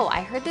 oh,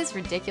 I heard this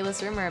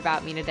ridiculous rumor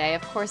about me today,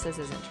 of course this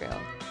isn't true.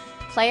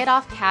 Play it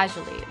off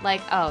casually,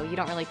 like, oh, you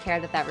don't really care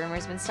that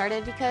rumor's been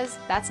started because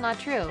that's not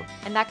true.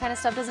 And that kind of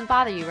stuff doesn't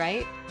bother you,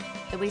 right?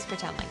 At least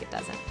pretend like it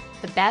doesn't.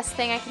 The best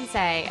thing I can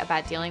say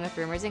about dealing with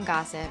rumors and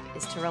gossip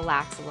is to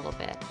relax a little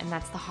bit, and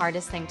that's the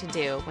hardest thing to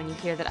do when you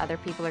hear that other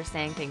people are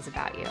saying things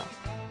about you.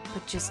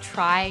 But just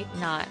try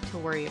not to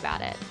worry about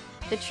it.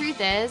 The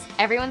truth is,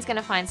 everyone's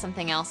gonna find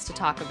something else to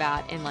talk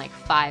about in like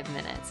 5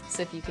 minutes.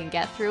 So if you can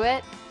get through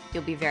it,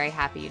 you'll be very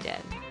happy you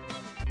did.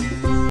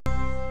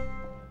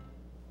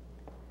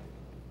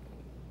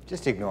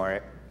 Just ignore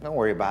it. Don't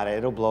worry about it.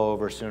 It'll blow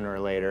over sooner or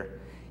later.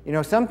 You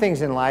know, some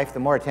things in life, the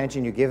more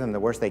attention you give them, the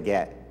worse they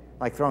get.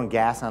 Like throwing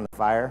gas on the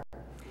fire.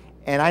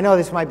 And I know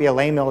this might be a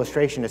lame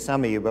illustration to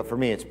some of you, but for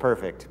me it's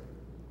perfect.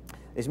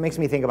 This makes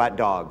me think about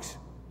dogs.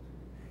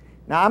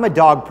 Now, I'm a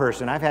dog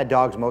person. I've had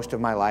dogs most of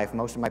my life.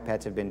 Most of my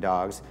pets have been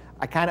dogs.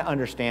 I kind of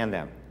understand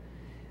them.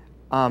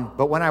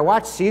 But when I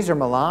watch Caesar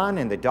Milan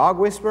and the Dog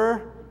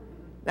Whisperer,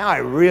 now I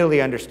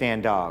really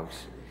understand dogs.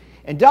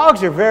 And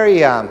dogs are very,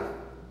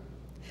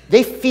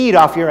 they feed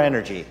off your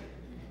energy.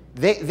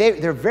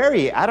 They're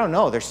very, I don't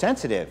know, they're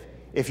sensitive.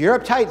 If you're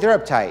uptight, they're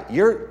uptight.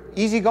 You're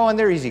easygoing,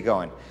 they're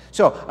easygoing.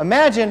 So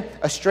imagine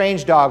a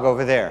strange dog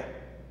over there,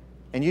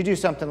 and you do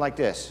something like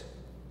this.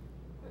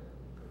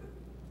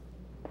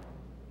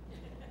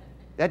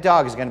 That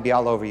dog is going to be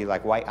all over you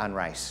like white on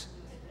rice,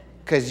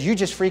 because you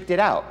just freaked it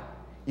out.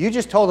 You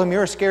just told him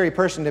you're a scary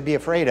person to be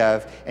afraid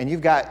of, and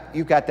you've got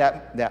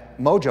that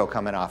mojo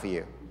coming off of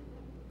you.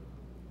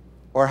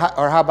 Or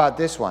how about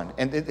this one?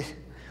 And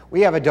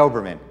we have a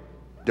Doberman.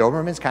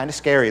 Doberman's kind of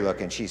scary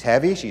looking. She's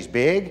heavy, she's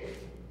big,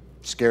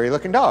 scary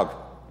looking dog.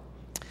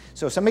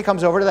 So somebody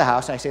comes over to the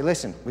house and I say,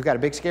 listen, we've got a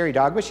big scary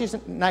dog, but she's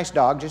a nice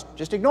dog,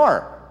 just ignore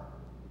her.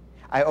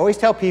 I always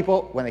tell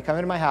people when they come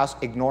into my house,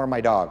 ignore my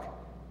dog.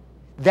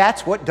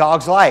 That's what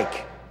dogs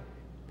like.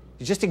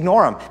 You just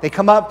ignore them. They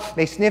come up,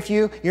 they sniff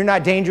you, you're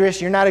not dangerous,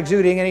 you're not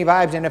exuding any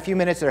vibes, and in a few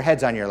minutes their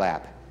head's on your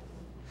lap.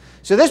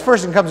 So this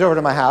person comes over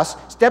to my house,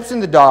 steps in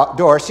the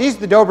door, sees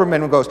the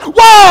Doberman and goes,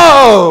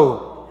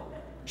 whoa!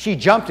 She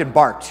jumped and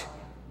barked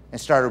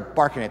and started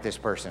barking at this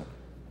person.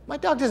 My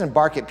dog doesn't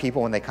bark at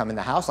people when they come in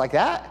the house like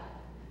that.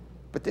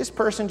 But this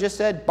person just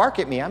said, bark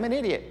at me, I'm an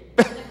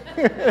idiot.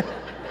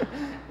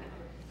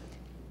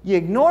 You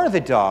ignore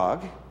the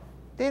dog,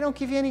 they don't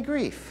give you any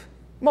grief.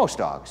 Most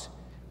dogs.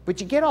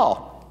 But you get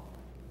all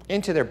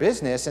into their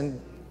business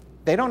and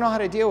they don't know how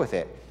to deal with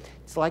it.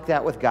 It's like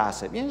that with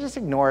gossip. You just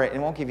ignore it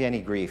and it won't give you any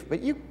grief.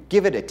 But you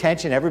give it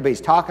attention, everybody's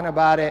talking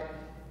about it.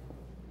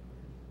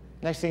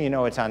 Next thing you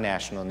know, it's on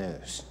national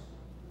news.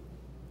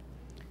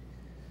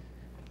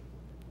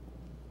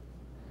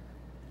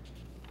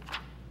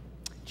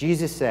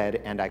 Jesus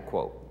said, and I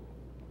quote,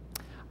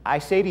 I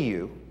say to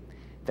you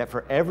that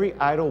for every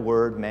idle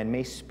word men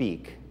may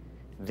speak,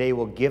 they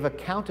will give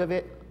account of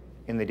it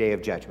in the day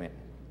of judgment.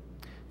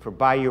 For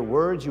by your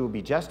words you will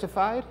be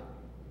justified,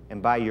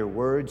 and by your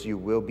words you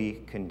will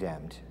be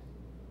condemned.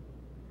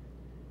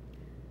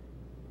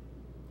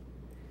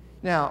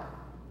 Now,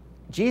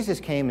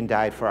 Jesus came and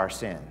died for our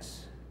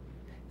sins.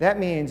 That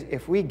means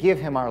if we give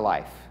him our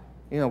life,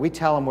 we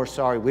tell him we're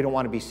sorry, we don't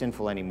want to be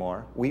sinful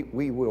anymore.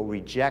 We will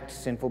reject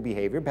sinful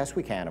behavior, best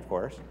we can, of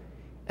course,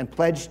 and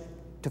pledge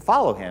to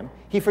follow him.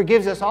 He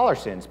forgives us all our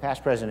sins,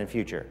 past, present, and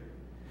future.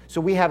 So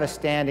we have a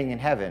standing in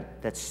heaven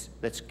that's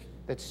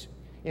it's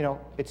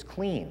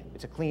clean.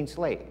 It's a clean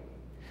slate.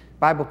 The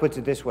Bible puts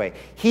it this way: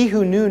 he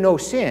who knew no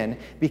sin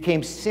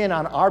became sin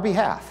on our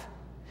behalf,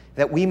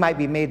 that we might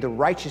be made the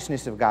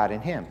righteousness of God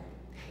in him.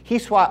 He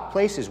swapped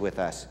places with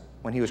us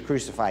when he was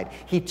crucified.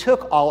 He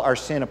took all our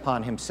sin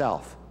upon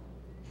himself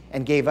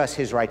and gave us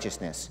his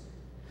righteousness,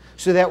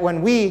 so that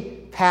when we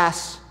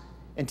pass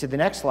into the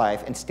next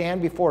life and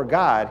stand before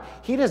God,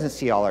 he doesn't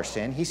see all our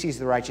sin. He sees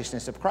the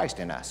righteousness of Christ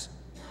in us.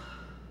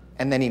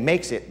 And then he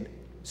makes it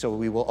so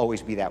we will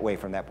always be that way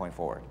from that point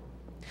forward.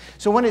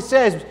 So when it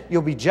says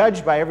you'll be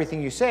judged by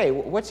everything you say,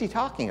 what's he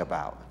talking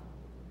about?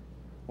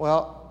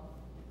 Well,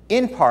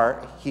 in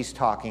part, he's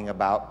talking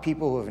about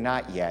people who have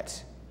not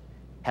yet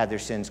had their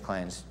sins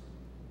cleansed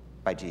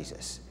by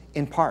Jesus.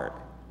 In part.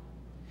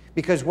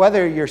 Because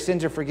whether your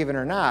sins are forgiven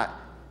or not,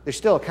 there's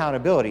still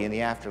accountability in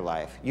the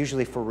afterlife,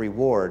 usually for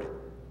reward,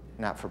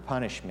 not for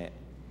punishment.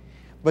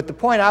 But the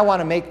point I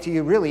want to make to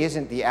you really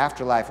isn't the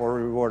afterlife or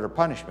reward or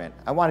punishment.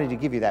 I wanted to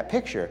give you that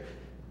picture.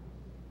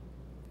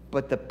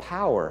 But the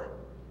power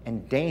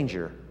and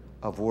danger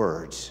of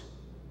words.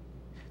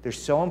 They're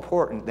so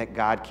important that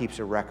God keeps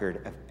a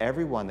record of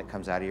every one that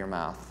comes out of your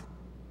mouth,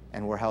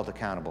 and we're held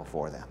accountable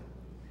for them.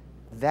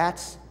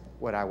 That's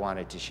what I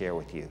wanted to share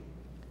with you.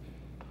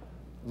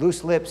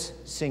 Loose lips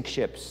sink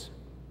ships.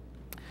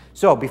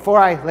 So before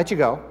I let you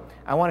go,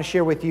 I want to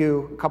share with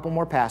you a couple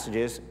more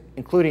passages,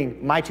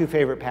 including my two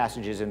favorite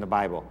passages in the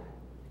Bible.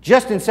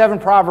 Just in 7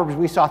 Proverbs,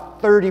 we saw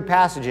 30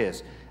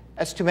 passages.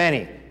 That's too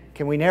many.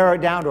 Can we narrow it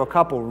down to a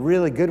couple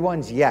really good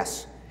ones?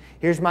 Yes.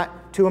 Here's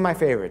two of my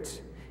favorites.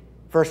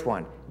 First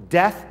one,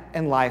 death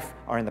and life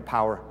are in the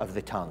power of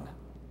the tongue.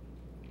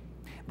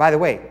 By the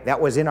way, that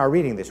was in our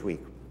reading this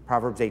week,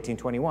 Proverbs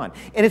 18:21.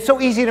 And it's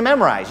so easy to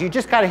memorize. You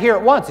just got to hear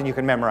it once and you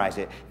can memorize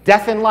it.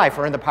 Death and life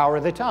are in the power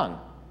of the tongue.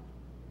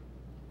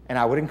 And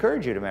I would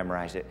encourage you to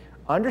memorize it.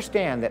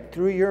 Understand that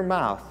through your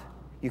mouth,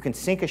 you can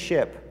sink a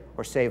ship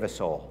or save a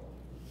soul.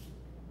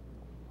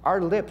 Our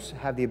lips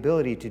have the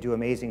ability to do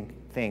amazing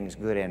things,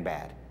 good and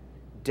bad.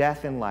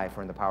 Death and life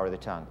are in the power of the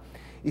tongue.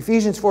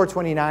 Ephesians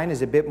 4:29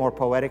 is a bit more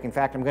poetic. In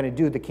fact, I'm going to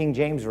do the King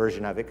James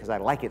version of it because I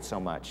like it so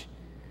much.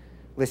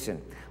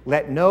 Listen,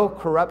 let no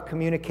corrupt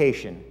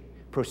communication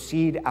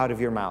proceed out of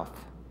your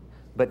mouth,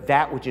 but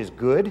that which is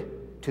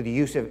good to the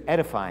use of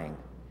edifying,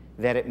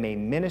 that it may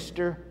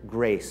minister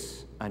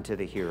grace unto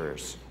the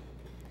hearers.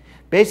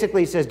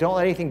 Basically, it says don't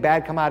let anything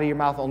bad come out of your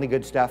mouth, only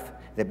good stuff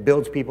that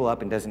builds people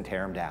up and doesn't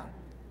tear them down.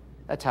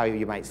 That's how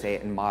you might say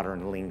it in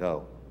modern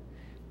lingo.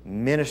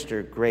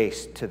 Minister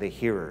grace to the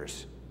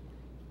hearers.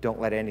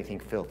 Don't let anything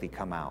filthy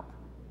come out.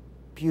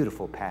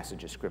 Beautiful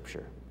passage of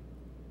Scripture.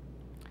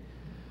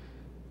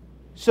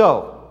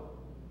 So,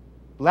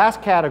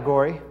 last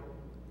category,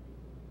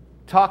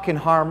 talk can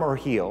harm or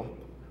heal.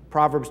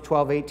 Proverbs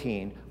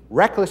 12:18.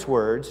 Reckless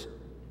words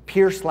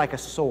pierce like a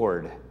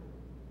sword,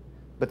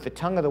 but the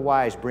tongue of the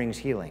wise brings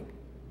healing.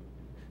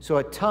 So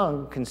a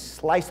tongue can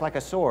slice like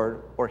a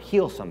sword or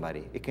heal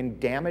somebody. It can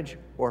damage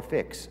or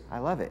fix. I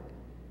love it.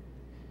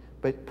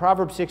 But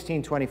Proverbs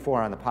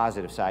 16:24 on the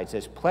positive side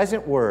says,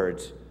 pleasant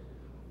words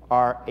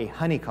are a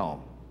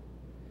honeycomb,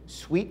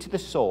 sweet to the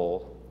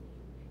soul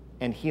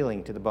and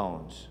healing to the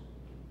bones.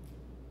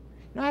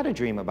 You know, I had a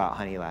dream about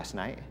honey last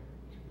night.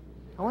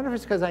 I wonder if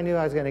it's because I knew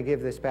I was going to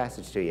give this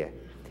passage to you.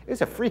 It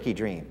was a freaky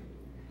dream.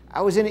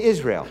 I was in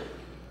Israel,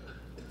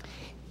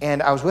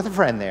 and I was with a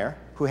friend there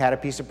who had a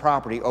piece of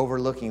property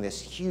overlooking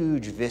this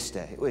huge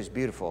vista. It was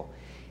beautiful.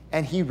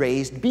 And he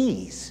raised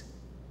bees.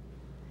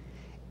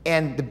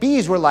 And the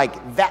bees were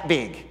like that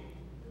big.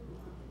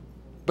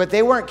 But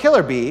they weren't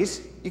killer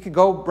bees. You could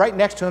go right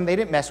next to them. They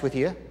didn't mess with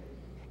you.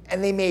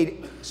 And they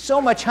made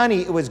so much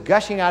honey, it was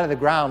gushing out of the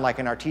ground like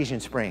an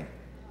artesian spring.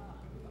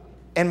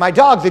 And my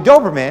dog, the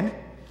Doberman,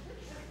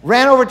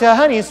 ran over to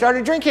honey and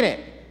started drinking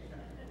it.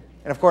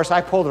 And of course, I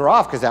pulled her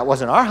off because that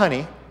wasn't our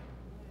honey.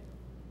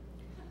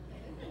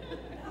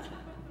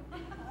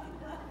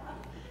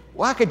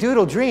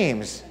 Wackadoodle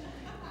dreams.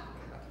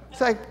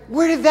 It's like,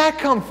 where did that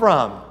come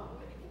from?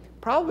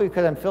 Probably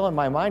because I'm filling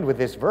my mind with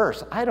this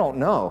verse. I don't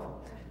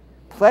know.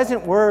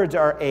 Pleasant words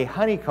are a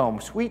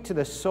honeycomb, sweet to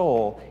the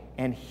soul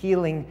and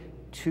healing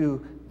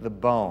to the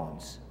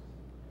bones.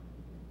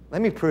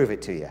 Let me prove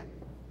it to you.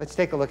 Let's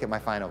take a look at my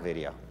final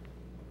video.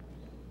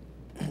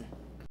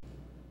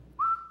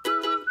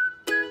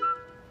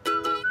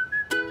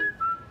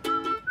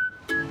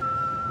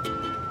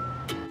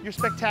 You're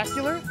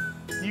spectacular,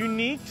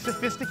 unique,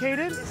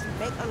 sophisticated. Just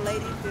make a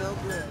lady feel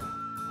good.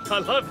 I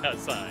love that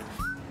sign.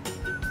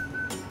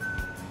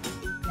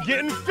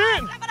 Getting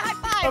fit.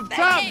 Up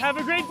top, have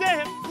a great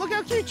day. Look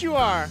how cute you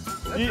are.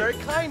 That's very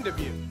kind of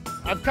you.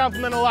 I've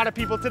complimented a lot of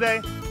people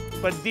today,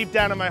 but deep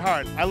down in my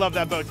heart, I love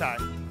that bow tie.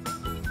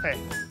 Hey,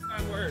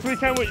 sweet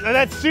kind words.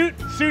 That suit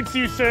suits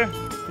you, sir.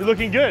 You're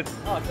looking good.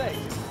 Oh,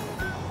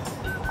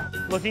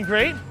 thanks. Looking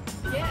great?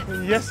 Yes.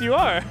 Yes, you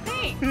are.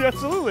 Thanks.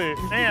 Absolutely.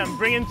 Sam,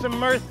 bringing some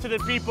mirth to the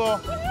people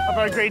of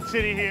our great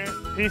city here.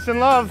 Peace and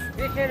love.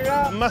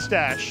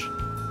 Mustache.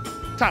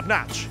 Top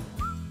notch.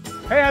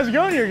 Hey, how's it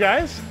going here,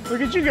 guys?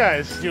 Look at you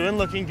guys. Doing,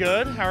 looking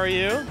good. How are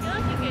you? You're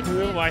looking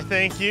good. Why,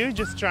 thank you.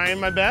 Just trying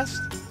my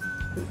best.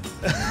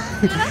 What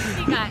else have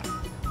you got?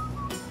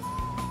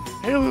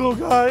 Hey, little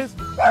guys.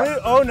 Hey,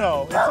 oh,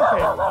 no. It's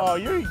okay. Oh,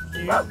 you're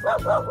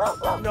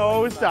cute.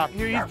 No, stop.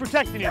 Here, he's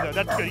protecting you, though.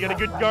 That's good. You got a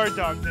good guard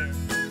dog there.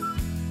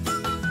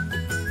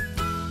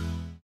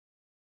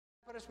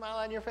 Put a smile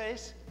on your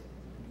face?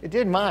 It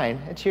did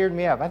mine. It cheered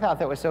me up. I thought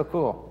that was so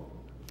cool.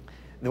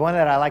 The one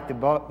that I liked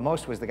the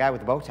most was the guy with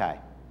the bow tie.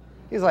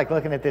 He was like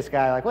looking at this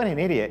guy like, what an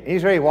idiot. He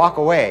was ready to walk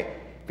away.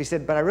 He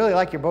said, but I really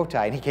like your bow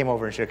tie. And he came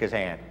over and shook his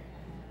hand.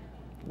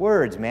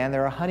 Words, man,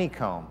 they're a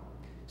honeycomb.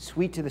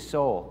 Sweet to the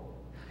soul.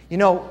 You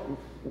know,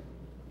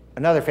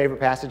 another favorite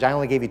passage, I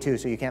only gave you two,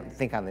 so you can't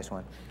think on this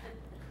one.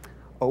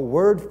 A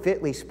word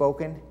fitly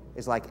spoken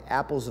is like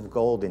apples of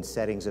gold in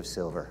settings of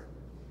silver.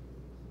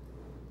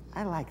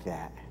 I like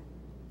that.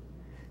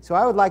 So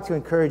I would like to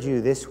encourage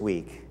you this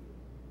week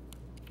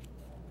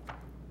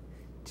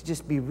to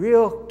just be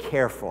real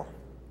careful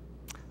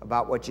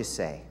about what you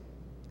say.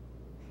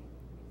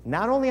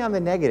 Not only on the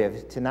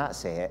negative to not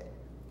say it,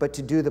 but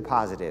to do the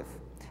positive.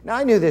 Now,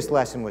 I knew this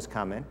lesson was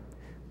coming.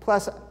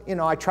 Plus, you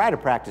know, I try to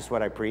practice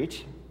what I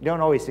preach.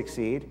 Don't always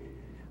succeed.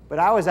 But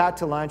I was out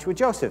to lunch with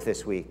Joseph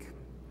this week.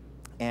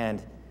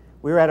 And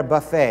we were at a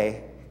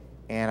buffet,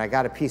 and I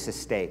got a piece of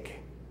steak.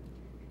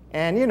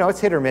 And, you know,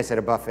 it's hit or miss at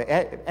a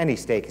buffet. Any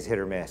steak is hit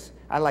or miss.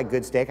 I like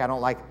good steak. I don't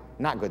like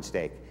not good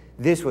steak.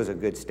 This was a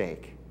good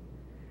steak.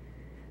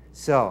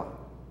 So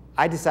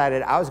I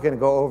decided I was going to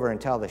go over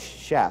and tell the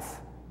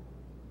chef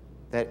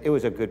that it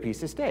was a good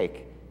piece of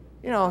steak.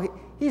 You know,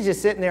 he's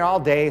just sitting there all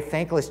day,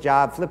 thankless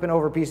job, flipping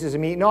over pieces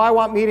of meat. No, I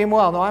want medium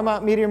well. No, I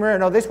want medium rare.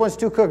 No, this one's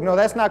too cooked. No,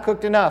 that's not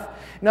cooked enough.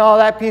 No,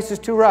 that piece is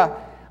too raw.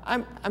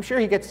 I'm sure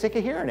he gets sick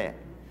of hearing it.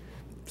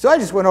 So I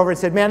just went over and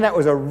said, man, that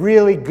was a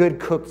really good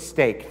cooked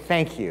steak.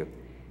 Thank you.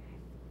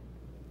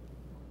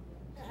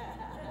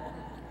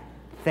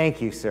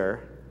 Thank you, sir.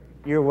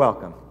 You're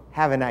welcome.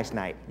 Have a nice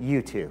night.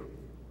 You too.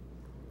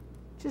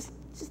 Just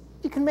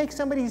you can make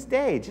somebody's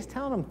day. Just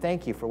tell them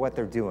thank you for what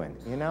they're doing,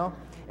 you know?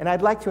 And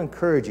I'd like to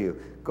encourage you,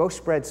 go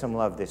spread some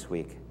love this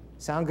week.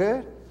 Sound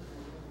good?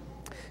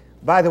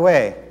 By the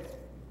way,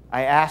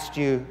 I asked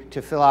you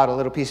to fill out a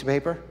little piece of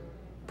paper,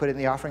 put it in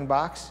the offering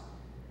box.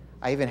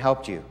 I even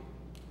helped you.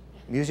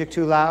 Music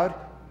too loud,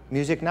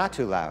 music not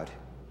too loud.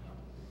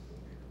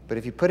 But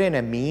if you put in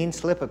a mean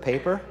slip of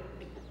paper,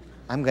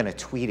 I'm going to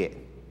tweet it.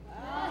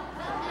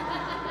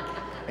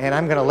 And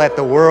I'm going to let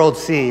the world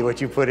see what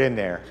you put in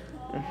there.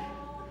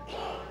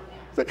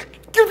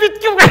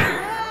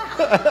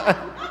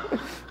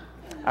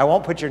 I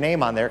won't put your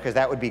name on there because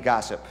that would be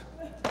gossip.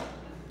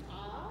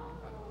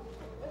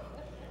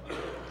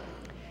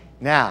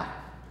 Now,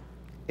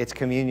 it's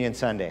Communion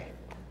Sunday.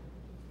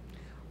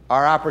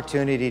 Our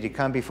opportunity to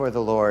come before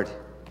the Lord,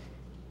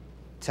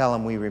 tell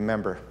him we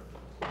remember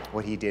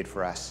what he did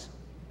for us,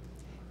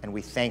 and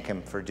we thank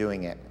him for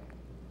doing it.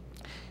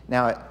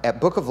 Now, at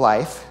Book of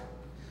Life,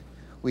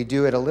 we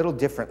do it a little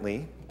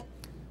differently.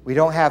 We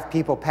don't have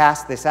people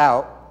pass this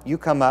out. You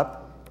come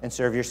up and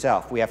serve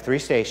yourself. We have 3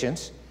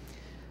 stations,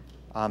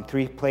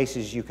 3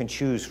 places you can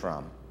choose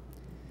from.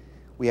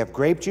 We have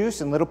grape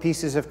juice and little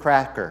pieces of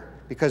cracker,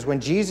 because when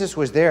Jesus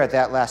was there at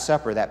that Last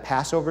Supper, that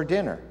Passover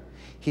dinner,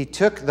 he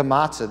took the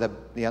matzah,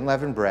 the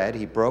unleavened bread,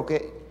 he broke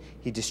it,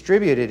 he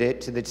distributed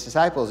it to the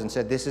disciples and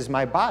said, this is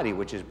my body,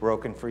 which is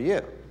broken for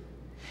you.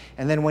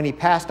 And then when he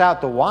passed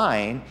out the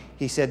wine,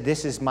 he said,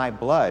 this is my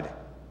blood,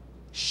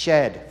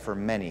 shed for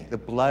many, the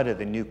blood of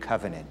the new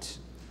covenant.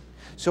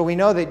 So we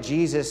know that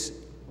Jesus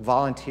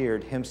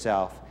volunteered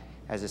himself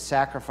as a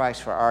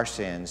sacrifice for our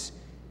sins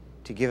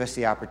to give us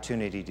the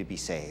opportunity to be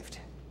saved.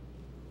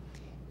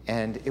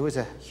 And it was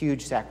a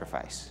huge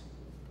sacrifice.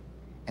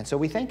 And so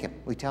we thank him.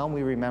 We tell him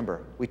we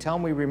remember. We tell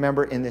him we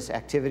remember in this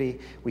activity.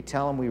 We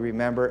tell him we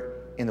remember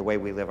in the way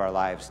we live our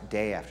lives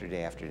day after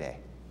day after day.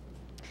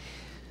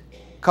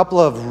 A couple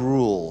of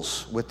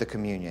rules with the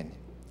communion.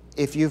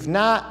 If you've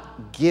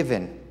not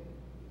given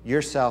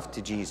yourself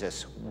to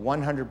Jesus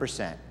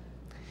 100%,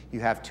 you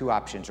have 2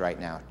 options right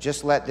now.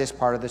 Just let this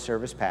part of the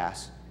service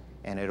pass,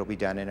 and it'll be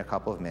done in a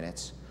couple of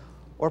minutes.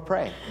 Or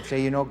pray and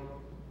say, you know,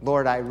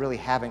 Lord, I really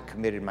haven't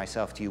committed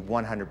myself to you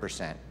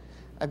 100%.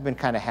 I've been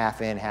kind of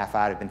half in, half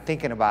out. I've been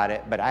thinking about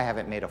it, but I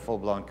haven't made a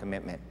full-blown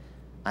commitment.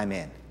 I'm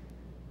in.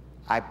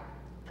 I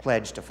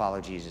pledge to follow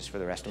Jesus for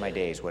the rest of my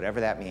days, whatever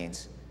that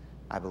means.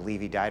 I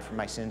believe he died for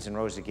my sins and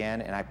rose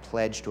again, and I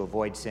pledge to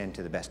avoid sin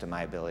to the best of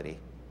my ability.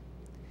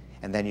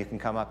 And then you can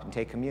come up and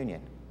take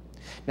communion.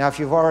 Now, if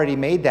you've already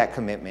made that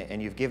commitment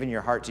and you've given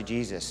your heart to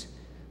Jesus,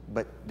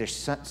 but there's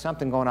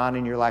something going on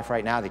in your life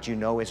right now that you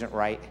know isn't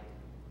right,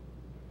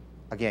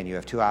 again, you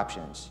have 2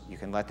 options. You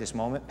can let this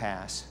moment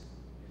pass,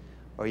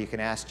 or you can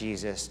ask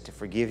Jesus to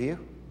forgive you,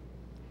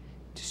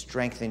 to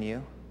strengthen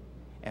you,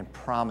 and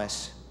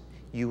promise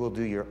you will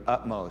do your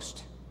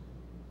utmost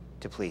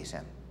to please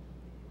him.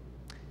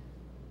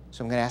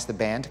 So I'm going to ask the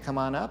band to come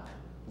on up,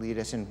 lead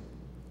us in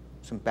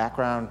some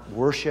background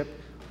worship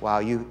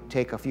while you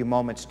take a few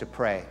moments to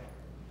pray.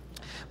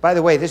 By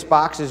the way, this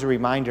box is a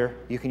reminder.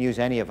 You can use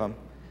any of them.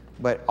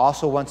 But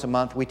also once a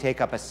month, we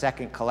take up a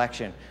second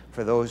collection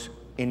for those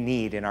in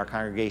need in our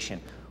congregation.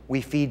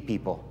 We feed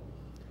people.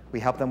 We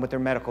help them with their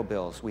medical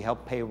bills. We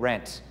help pay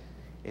rent.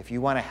 If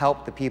you want to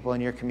help the people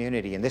in your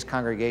community, in this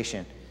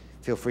congregation,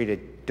 feel free to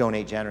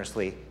donate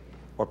generously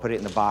or put it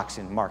in the box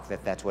and mark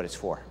that that's what it's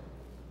for.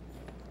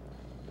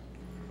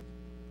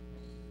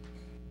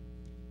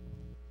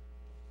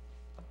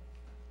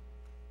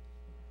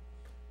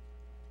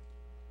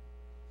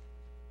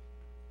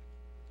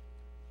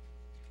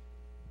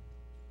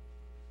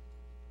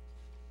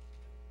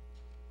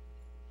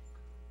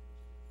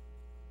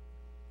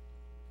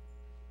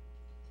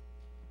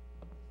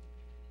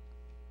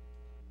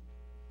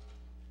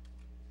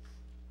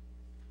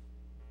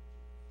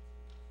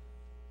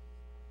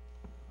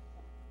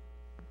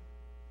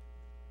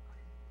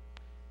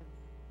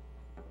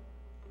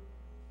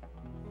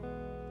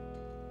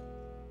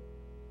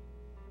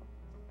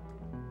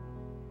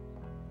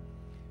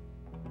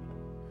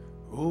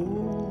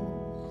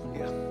 Oh,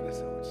 yeah, that's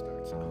how it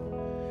starts.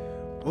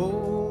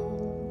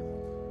 Oh,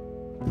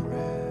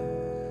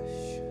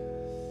 precious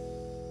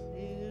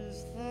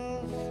is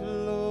the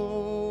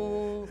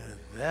flow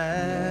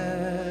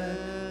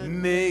that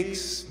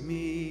makes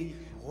me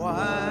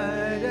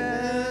white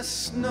as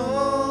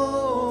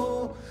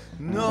snow.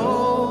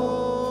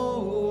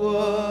 No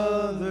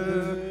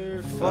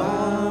other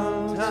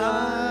fount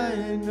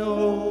I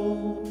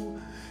know,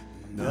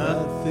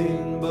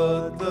 nothing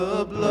but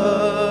the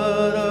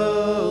blood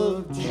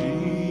of Jesus.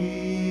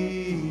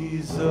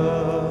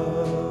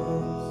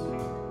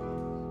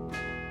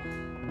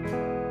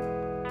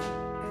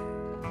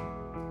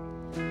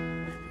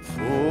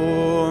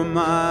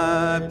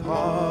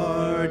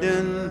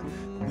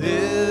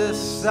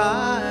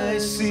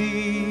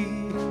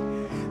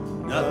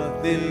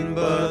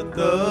 but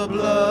the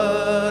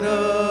blood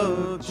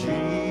of Jesus.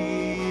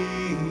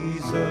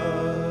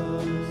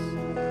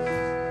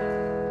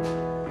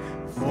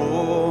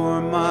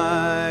 For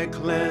my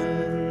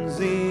cleansing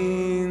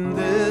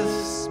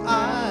this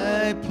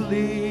I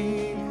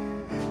plead,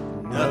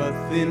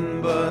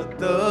 nothing but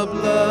the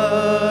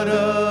blood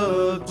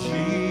of Jesus.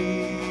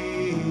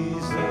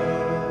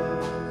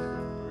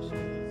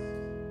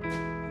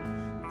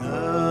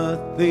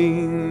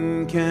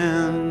 Nothing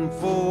can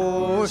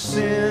for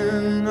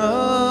sin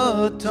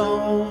atone,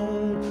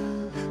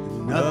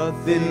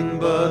 nothing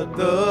but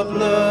the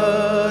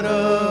blood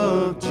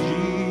of Jesus.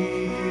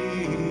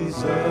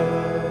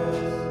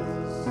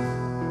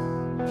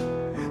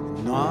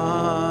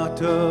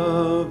 Not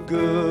of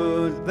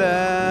good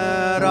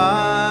that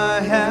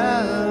I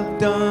have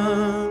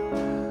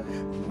done,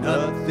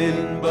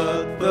 nothing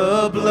but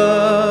the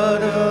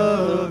blood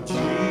of Jesus.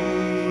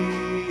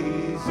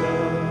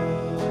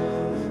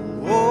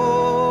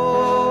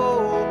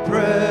 Oh,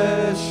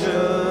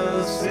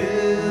 precious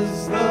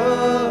is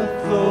the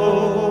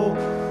flow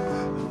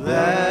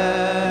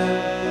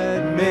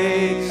that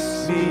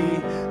makes me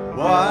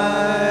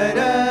white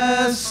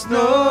as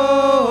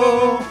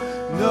snow.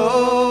 No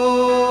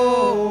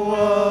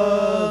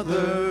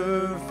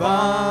other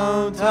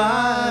fount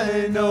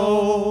I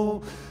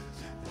know,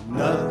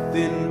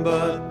 nothing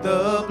but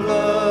the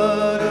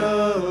blood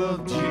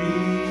of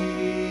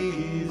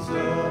Jesus.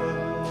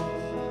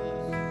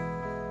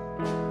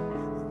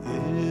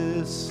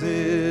 This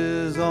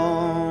is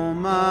all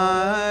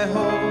my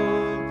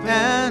hope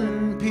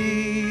and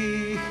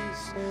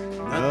peace,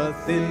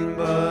 nothing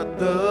but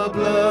the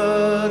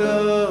blood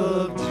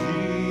of Jesus.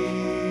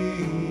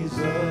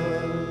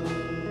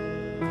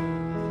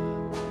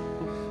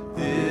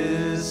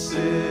 This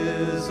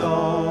is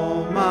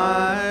all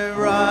my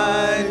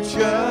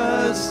righteousness,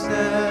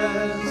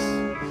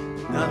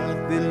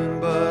 nothing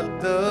but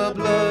the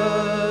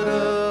blood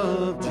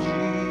of Jesus.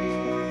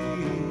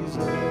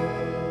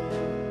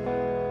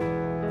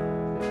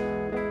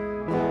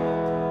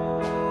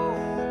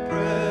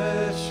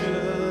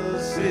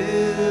 Precious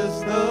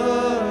is the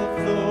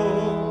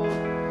flow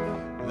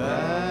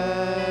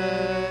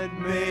that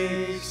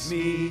makes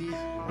me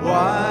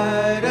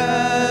white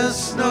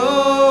as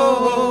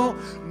snow.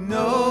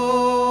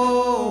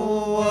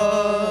 No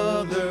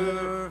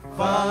other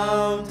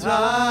fount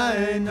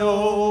I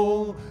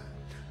know,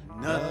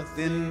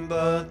 nothing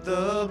but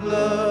the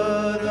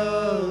blood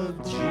of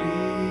Jesus.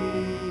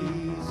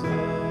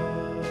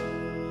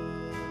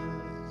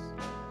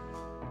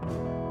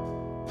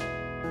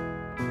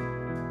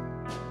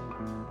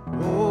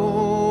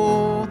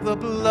 Oh, the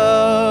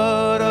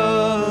blood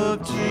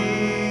of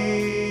Jesus.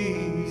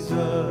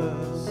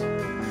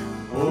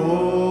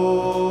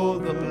 Oh,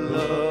 the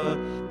blood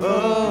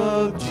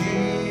of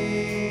Jesus.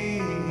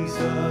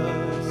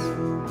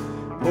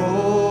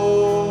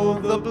 Oh,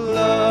 the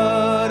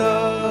blood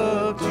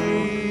of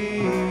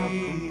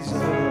Jesus.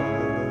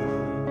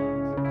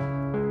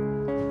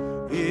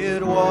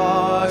 It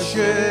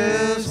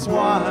washes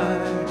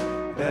white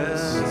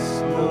as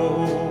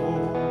snow.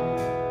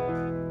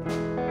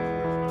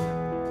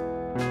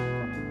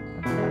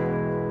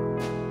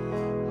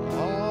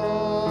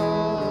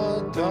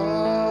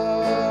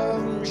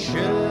 Adam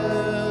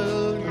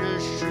shel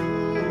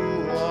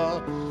Yeshua,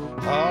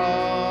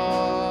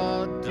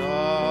 Adam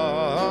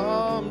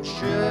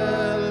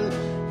shel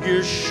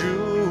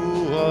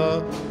Yeshua,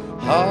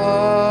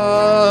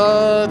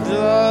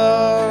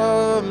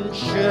 Adam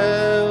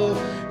shel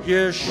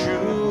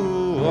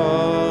Yeshua,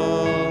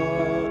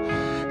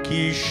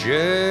 ki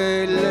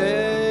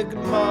sheleg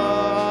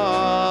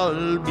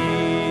malbi.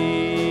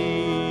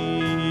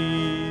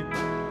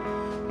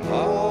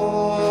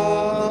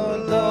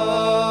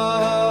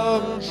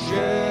 Adam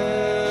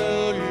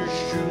shel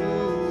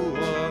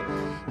Yeshua,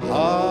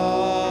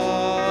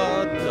 Adam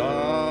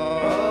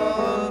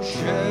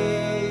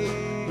shel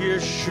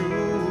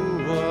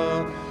Yeshua,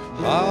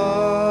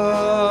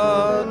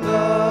 Adam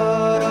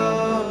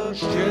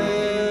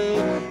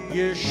shel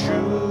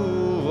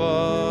Yeshua,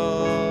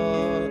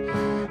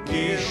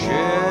 ki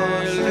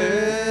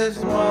sheles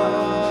malbi.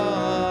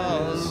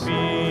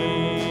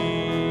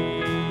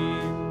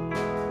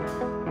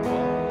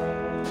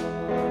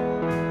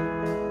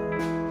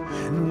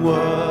 And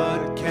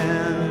what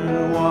can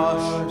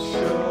wash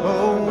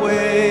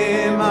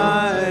away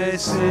my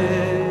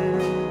sin?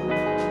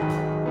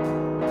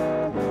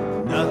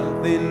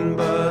 Nothing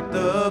but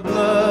the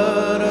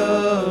blood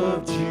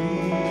of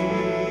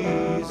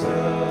Jesus.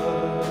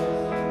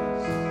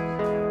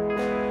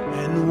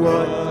 And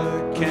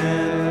what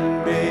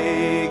can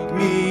make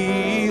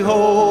me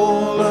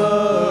whole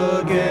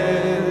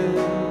again?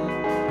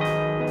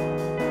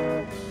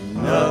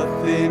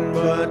 Nothing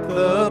but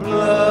the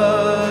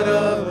blood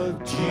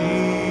of Jesus.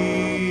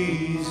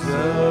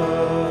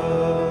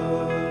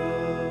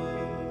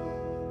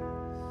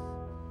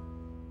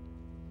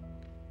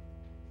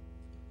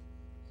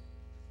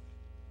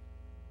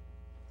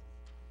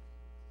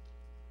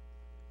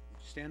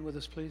 Stand with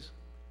us, please.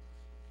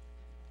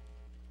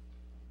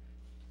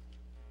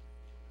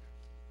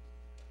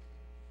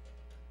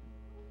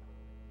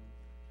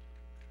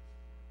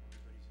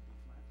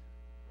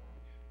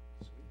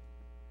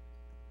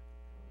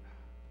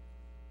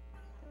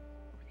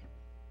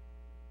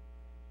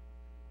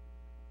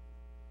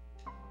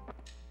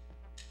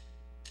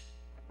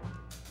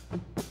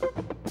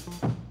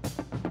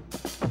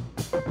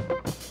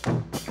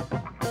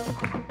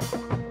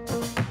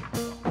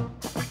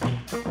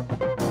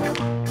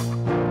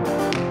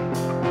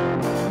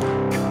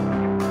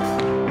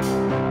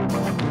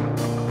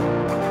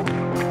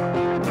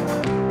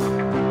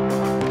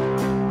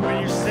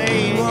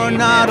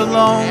 Not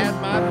alone.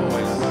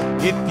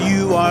 If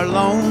you are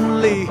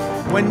lonely,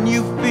 when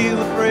you feel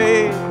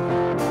afraid,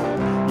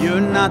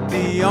 you're not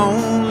the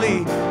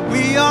only.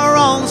 We are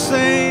all the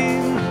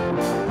same,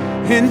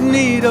 in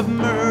need of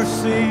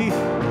mercy,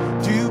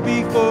 to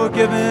be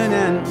forgiven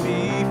and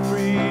be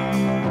free.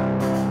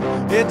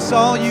 It's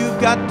all you've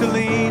got to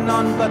lean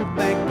on, but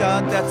thank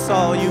God that's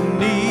all you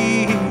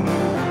need.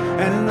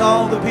 And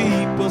all the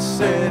people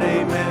said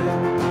amen.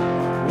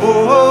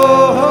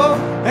 Whoa,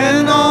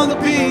 and all the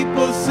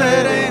people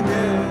said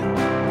amen.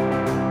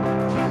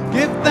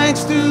 Give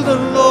thanks to the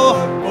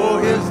Lord, for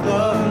his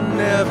love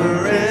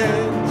never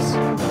ends.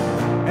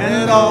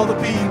 And all the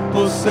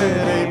people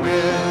said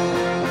amen.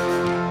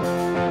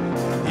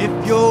 If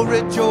you're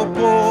rich or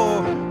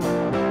poor,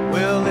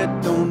 well,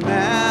 it don't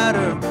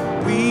matter.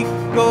 We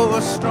go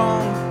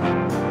strong,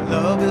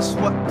 love is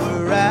what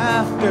we're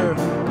after.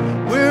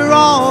 We're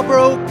all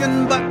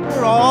broken, but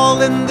we're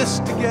all in this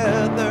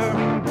together.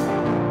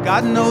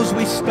 God knows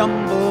we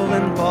stumble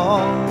and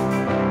fall,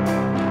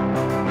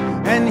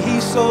 and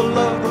he so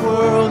loved the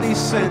world he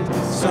sent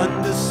his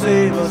son to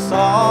save us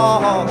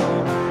all.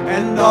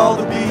 And all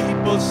the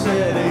people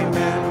said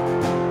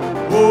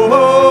amen.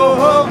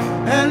 Whoa,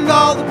 and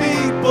all the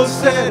people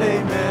said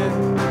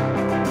amen.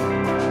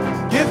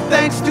 Give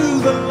thanks to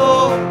the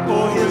Lord,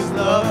 for his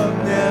love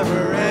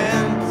never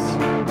ends.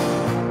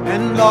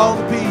 And all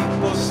the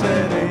people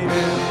said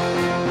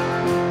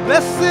amen.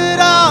 Blessed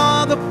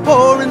are the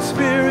poor in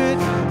spirit,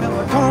 and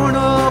the torn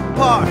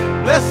apart.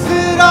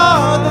 Blessed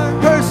are the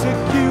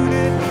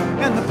persecuted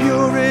and the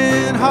pure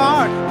in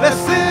heart.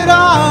 Blessed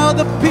are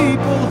the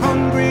people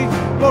hungry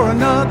for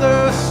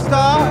another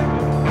start.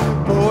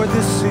 For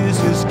this is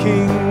his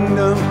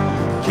kingdom,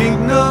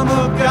 kingdom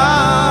of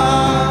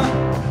God.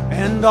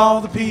 And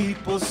all the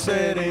people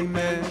said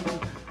amen.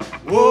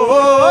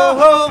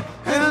 Whoa,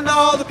 and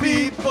all the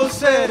people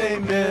said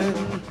amen.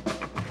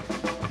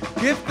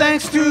 Give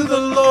thanks to the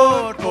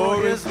Lord,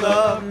 for his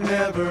love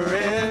never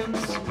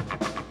ends.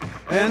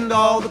 And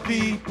all the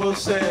people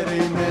said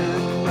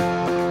amen.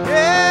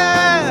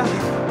 Yeah,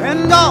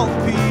 and all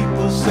the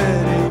people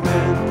said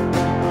amen.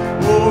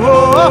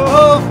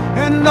 Whoa,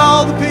 and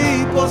all the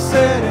people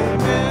said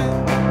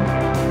amen.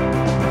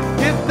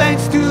 Give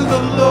thanks to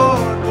the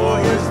Lord, for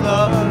his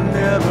love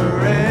never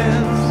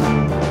ends.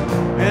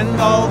 And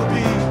all the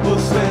people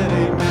said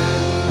amen.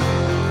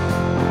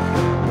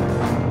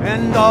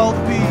 And all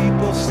the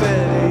people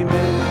said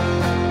amen.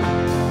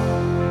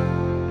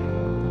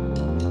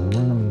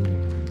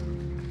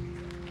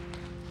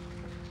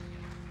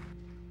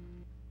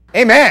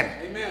 Amen.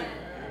 Amen.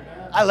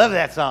 I love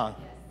that song.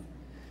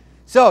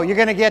 So you're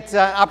going to get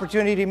an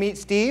opportunity to meet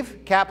Steve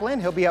Kaplan.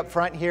 He'll be up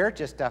front here.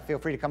 Just feel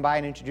free to come by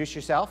and introduce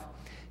yourself.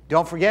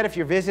 Don't forget, if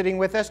you're visiting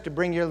with us, to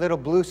bring your little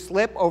blue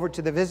slip over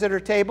to the visitor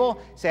table.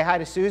 Say hi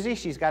to Susie.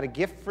 She's got a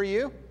gift for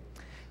you.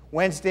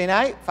 Wednesday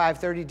night,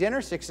 5:30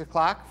 dinner, 6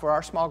 o'clock for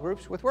our small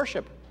groups with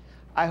worship.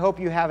 I hope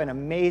you have an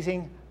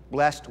amazing,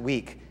 blessed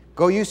week.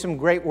 Go use some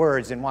great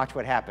words and watch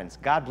what happens.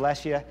 God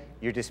bless you.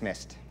 You're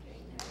dismissed.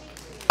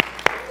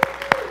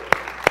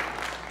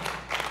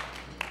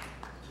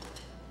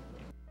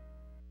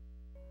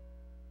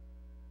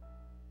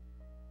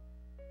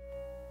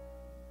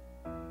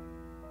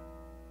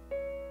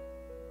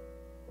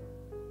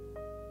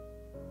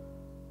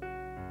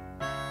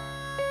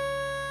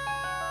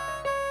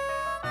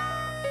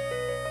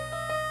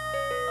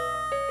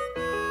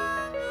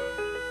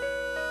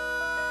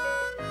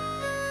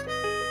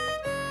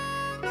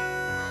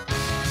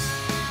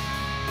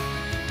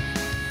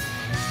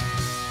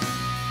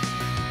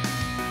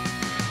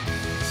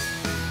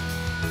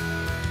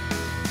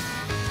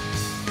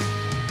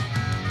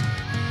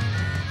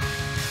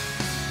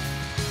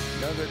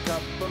 Another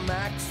cup of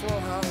Maxwell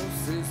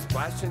House is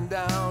splashing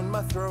down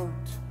my throat.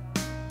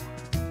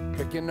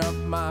 Picking up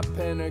my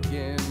pen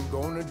again,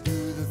 gonna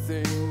do the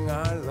thing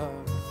I love.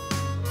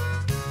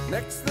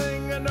 Next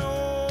thing I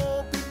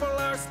know, people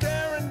are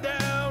staring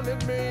down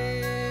at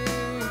me,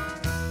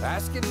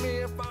 asking me